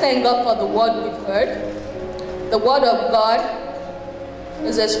 let us thank God for the word we've heard. The word of God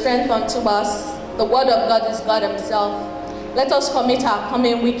is a strength unto us. The word of God is God Himself. Let us commit our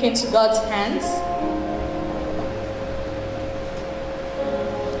coming week into God's hands.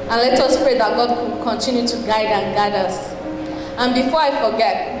 And let us pray that God will continue to guide and guide us. And before I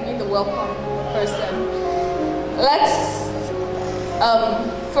forget, be the welcome person. Let's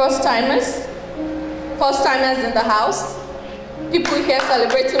first timers in the house, people here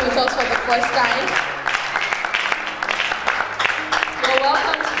celebrating with us for the first time. You're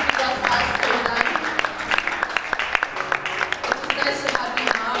welcome to Jesus House Cleveland. It is nice to have you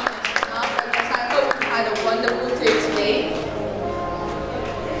now, because I hope you had a wonderful day today.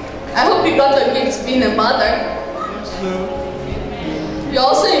 I hope you got a gift being a mother. You're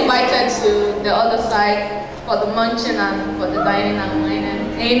also invited to the other side for the munching and for the dining and wining.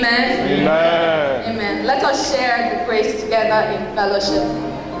 Amen. Amen. Amen. Let us share the grace together in fellowship.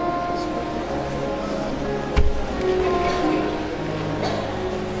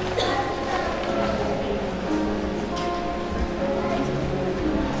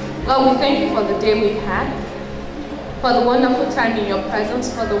 Lord, we thank you for the day we've had, for the wonderful time in your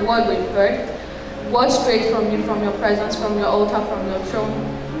presence, for the word we've heard, word straight from you, from your presence, from your altar, from your throne.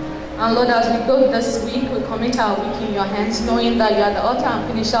 And Lord, as we go this week, we commit our week in your hands, knowing that you are the author and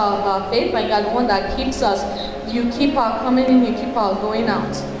finisher of our faith, and you are the one that keeps us. You keep our coming in, you keep our going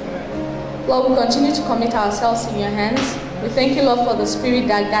out. Lord, we continue to commit ourselves in your hands. We thank you, Lord, for the Spirit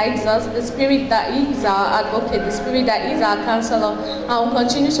that guides us, the Spirit that is our advocate, the Spirit that is our counselor. And we'll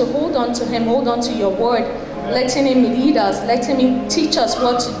continue to hold on to Him, hold on to your word, letting Him lead us, letting Him teach us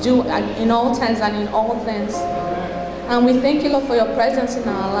what to do in all times and in all things. And we thank you, Lord, for your presence in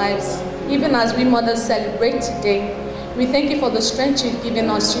our lives. Even as we mothers celebrate today, we thank you for the strength you've given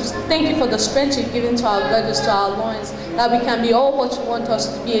us. Thank you for the strength you've given to our girdles, to our loins, that we can be all what you want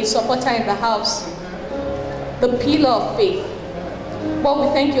us to be, a supporter in the house, the pillar of faith. Lord,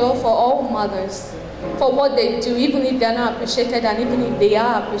 we thank you all for all mothers, for what they do, even if they're not appreciated and even if they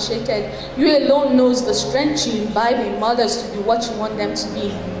are appreciated. You alone knows the strength you imbibe in mothers to be what you want them to be.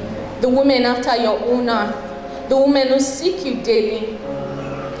 The women after your own heart, the women who seek you daily.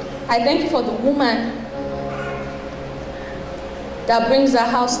 I thank you for the woman that brings her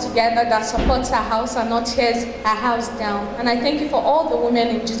house together, that supports her house and not tears her house down. And I thank you for all the women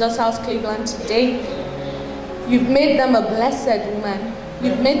in Jesus House Cleveland today. You've made them a blessed woman.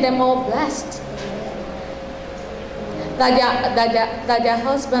 You've made them all blessed. That their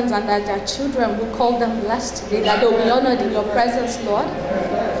husbands and that their children will call them blessed today, that they'll be honored in your presence, Lord,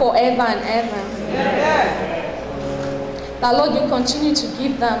 forever and ever. That, Lord, you continue to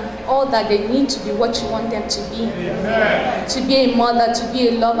give them all that they need to be what you want them to be. Amen. To be a mother, to be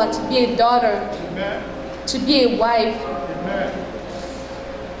a lover, to be a daughter, amen, to be a wife, amen,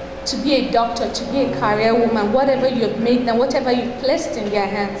 to be a doctor, to be a career woman, whatever you have made them, whatever you've placed in their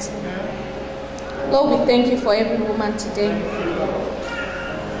hands. Amen. Lord, we thank you for every woman today.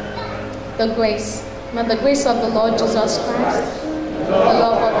 The grace. May the grace of the Lord Jesus Christ, the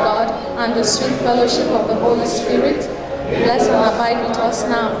love of God, and the sweet fellowship of the Holy Spirit bless and abide with us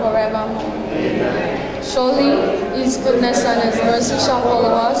now and forevermore. Amen. Surely His goodness and His mercy shall follow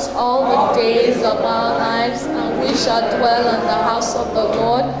us all the days of our lives, and we shall dwell in the house of the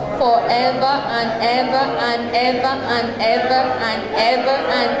Lord forever and ever and ever and ever and ever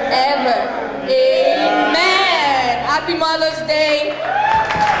and ever. Amen. Happy Mother's Day.